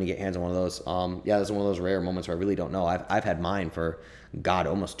highly recommend you get hands on one of those. Yeah, this is one of those rare moments where I really don't know. I've had mine for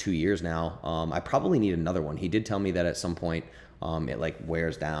almost 2 years now. I probably need another one. He did tell me that at some point it like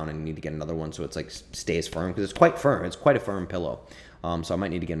wears down and you need to get another one so it's like stays firm, because it's quite firm. It's quite a firm pillow. So I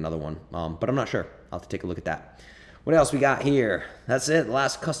might need to get another one. But I'm not sure. I'll have to take a look at that. What else we got here? That's it.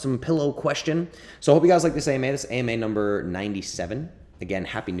 Last custom pillow question. So I hope you guys like this AMA. This is AMA number 97. Again,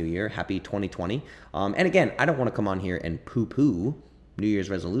 Happy New Year. Happy 2020. And again, I don't want to come on here and poo-poo New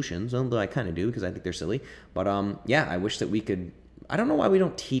Year's resolutions, although I kind of do because I think they're silly. But yeah, I wish that we could. I don't know why we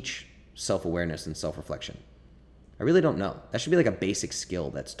don't teach self-awareness and self-reflection. I really don't know. That should be like a basic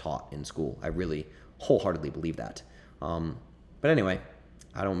skill that's taught in school. I really wholeheartedly believe that. But anyway,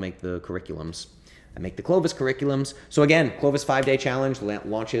 I don't make the curriculums. I make the Clovis curriculums. So again, Clovis 5-Day Challenge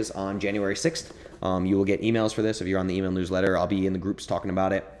launches on January 6th. You will get emails for this if you're on the email newsletter. I'll be in the groups talking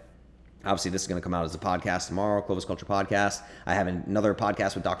about it. Obviously, this is going to come out as a podcast tomorrow, Clovis Culture Podcast. I have another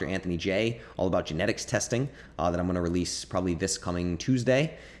podcast with Dr. Anthony J, all about genetics testing, that I'm going to release probably this coming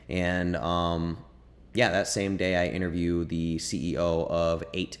Tuesday. And yeah, that same day I interview the CEO of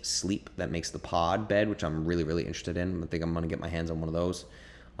 8 Sleep that makes the pod bed, which I'm really, really interested in. I think I'm going to get my hands on one of those.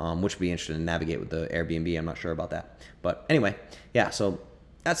 Which would be interested to navigate with the Airbnb. I'm not sure about that. But anyway, yeah, so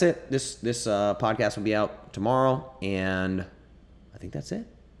that's it. This podcast will be out tomorrow, and I think that's it.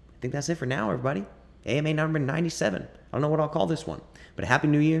 I think that's it for now, everybody. AMA number 97. I don't know what I'll call this one. But Happy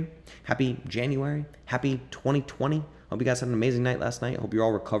New Year. Happy January. Happy 2020. Hope you guys had an amazing night last night. I hope you're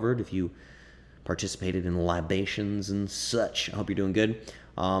all recovered. If you participated in libations and such, I hope you're doing good.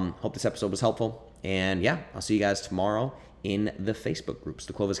 Hope this episode was helpful. And yeah, I'll see you guys tomorrow in the Facebook groups,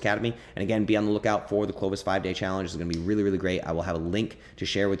 the Clovis Academy. And again, be on the lookout for the Clovis 5-Day Challenge. It's going to be really, really great. I will have a link to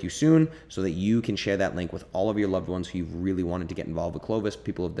share with you soon so that you can share that link with all of your loved ones who you've really wanted to get involved with Clovis,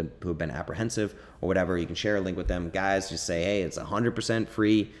 people who have been apprehensive or whatever. You can share a link with them. Guys, just say, hey, it's 100%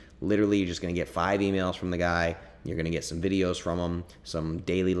 free. Literally, you're just going to get 5 emails from the guy. You're going to get some videos from him, some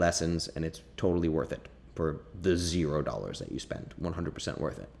daily lessons, and it's totally worth it for the $0 that you spend. 100%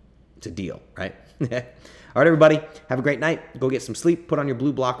 worth it. It's a deal, right? All right, everybody, have a great night. Go get some sleep. Put on your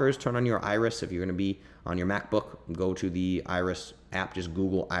blue blockers. Turn on your Iris. If you're going to be on your MacBook, go to the Iris app. Just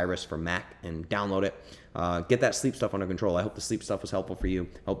Google Iris for Mac and download it. Get that sleep stuff under control. I hope the sleep stuff was helpful for you.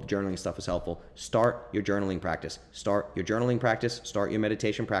 I hope the journaling stuff was helpful. Start your journaling practice. Start your journaling practice. Start your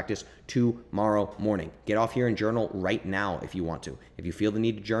meditation practice tomorrow morning. Get off here and journal right now if you want to. If you feel the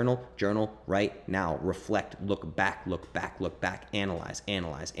need to journal, journal right now. Reflect, look back, analyze.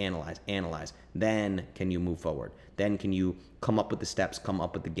 Then can you move forward? Then can you come up with the steps, come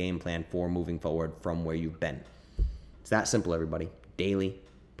up with the game plan for moving forward from where you've been? It's that simple, everybody. Daily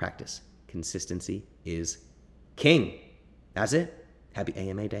practice. Consistency is king. That's it. Happy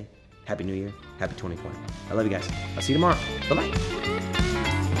AMA Day. Happy New Year. Happy 2020. I love you guys. I'll see you tomorrow. Bye-bye.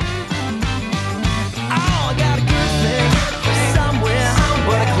 Oh, I got a good thing.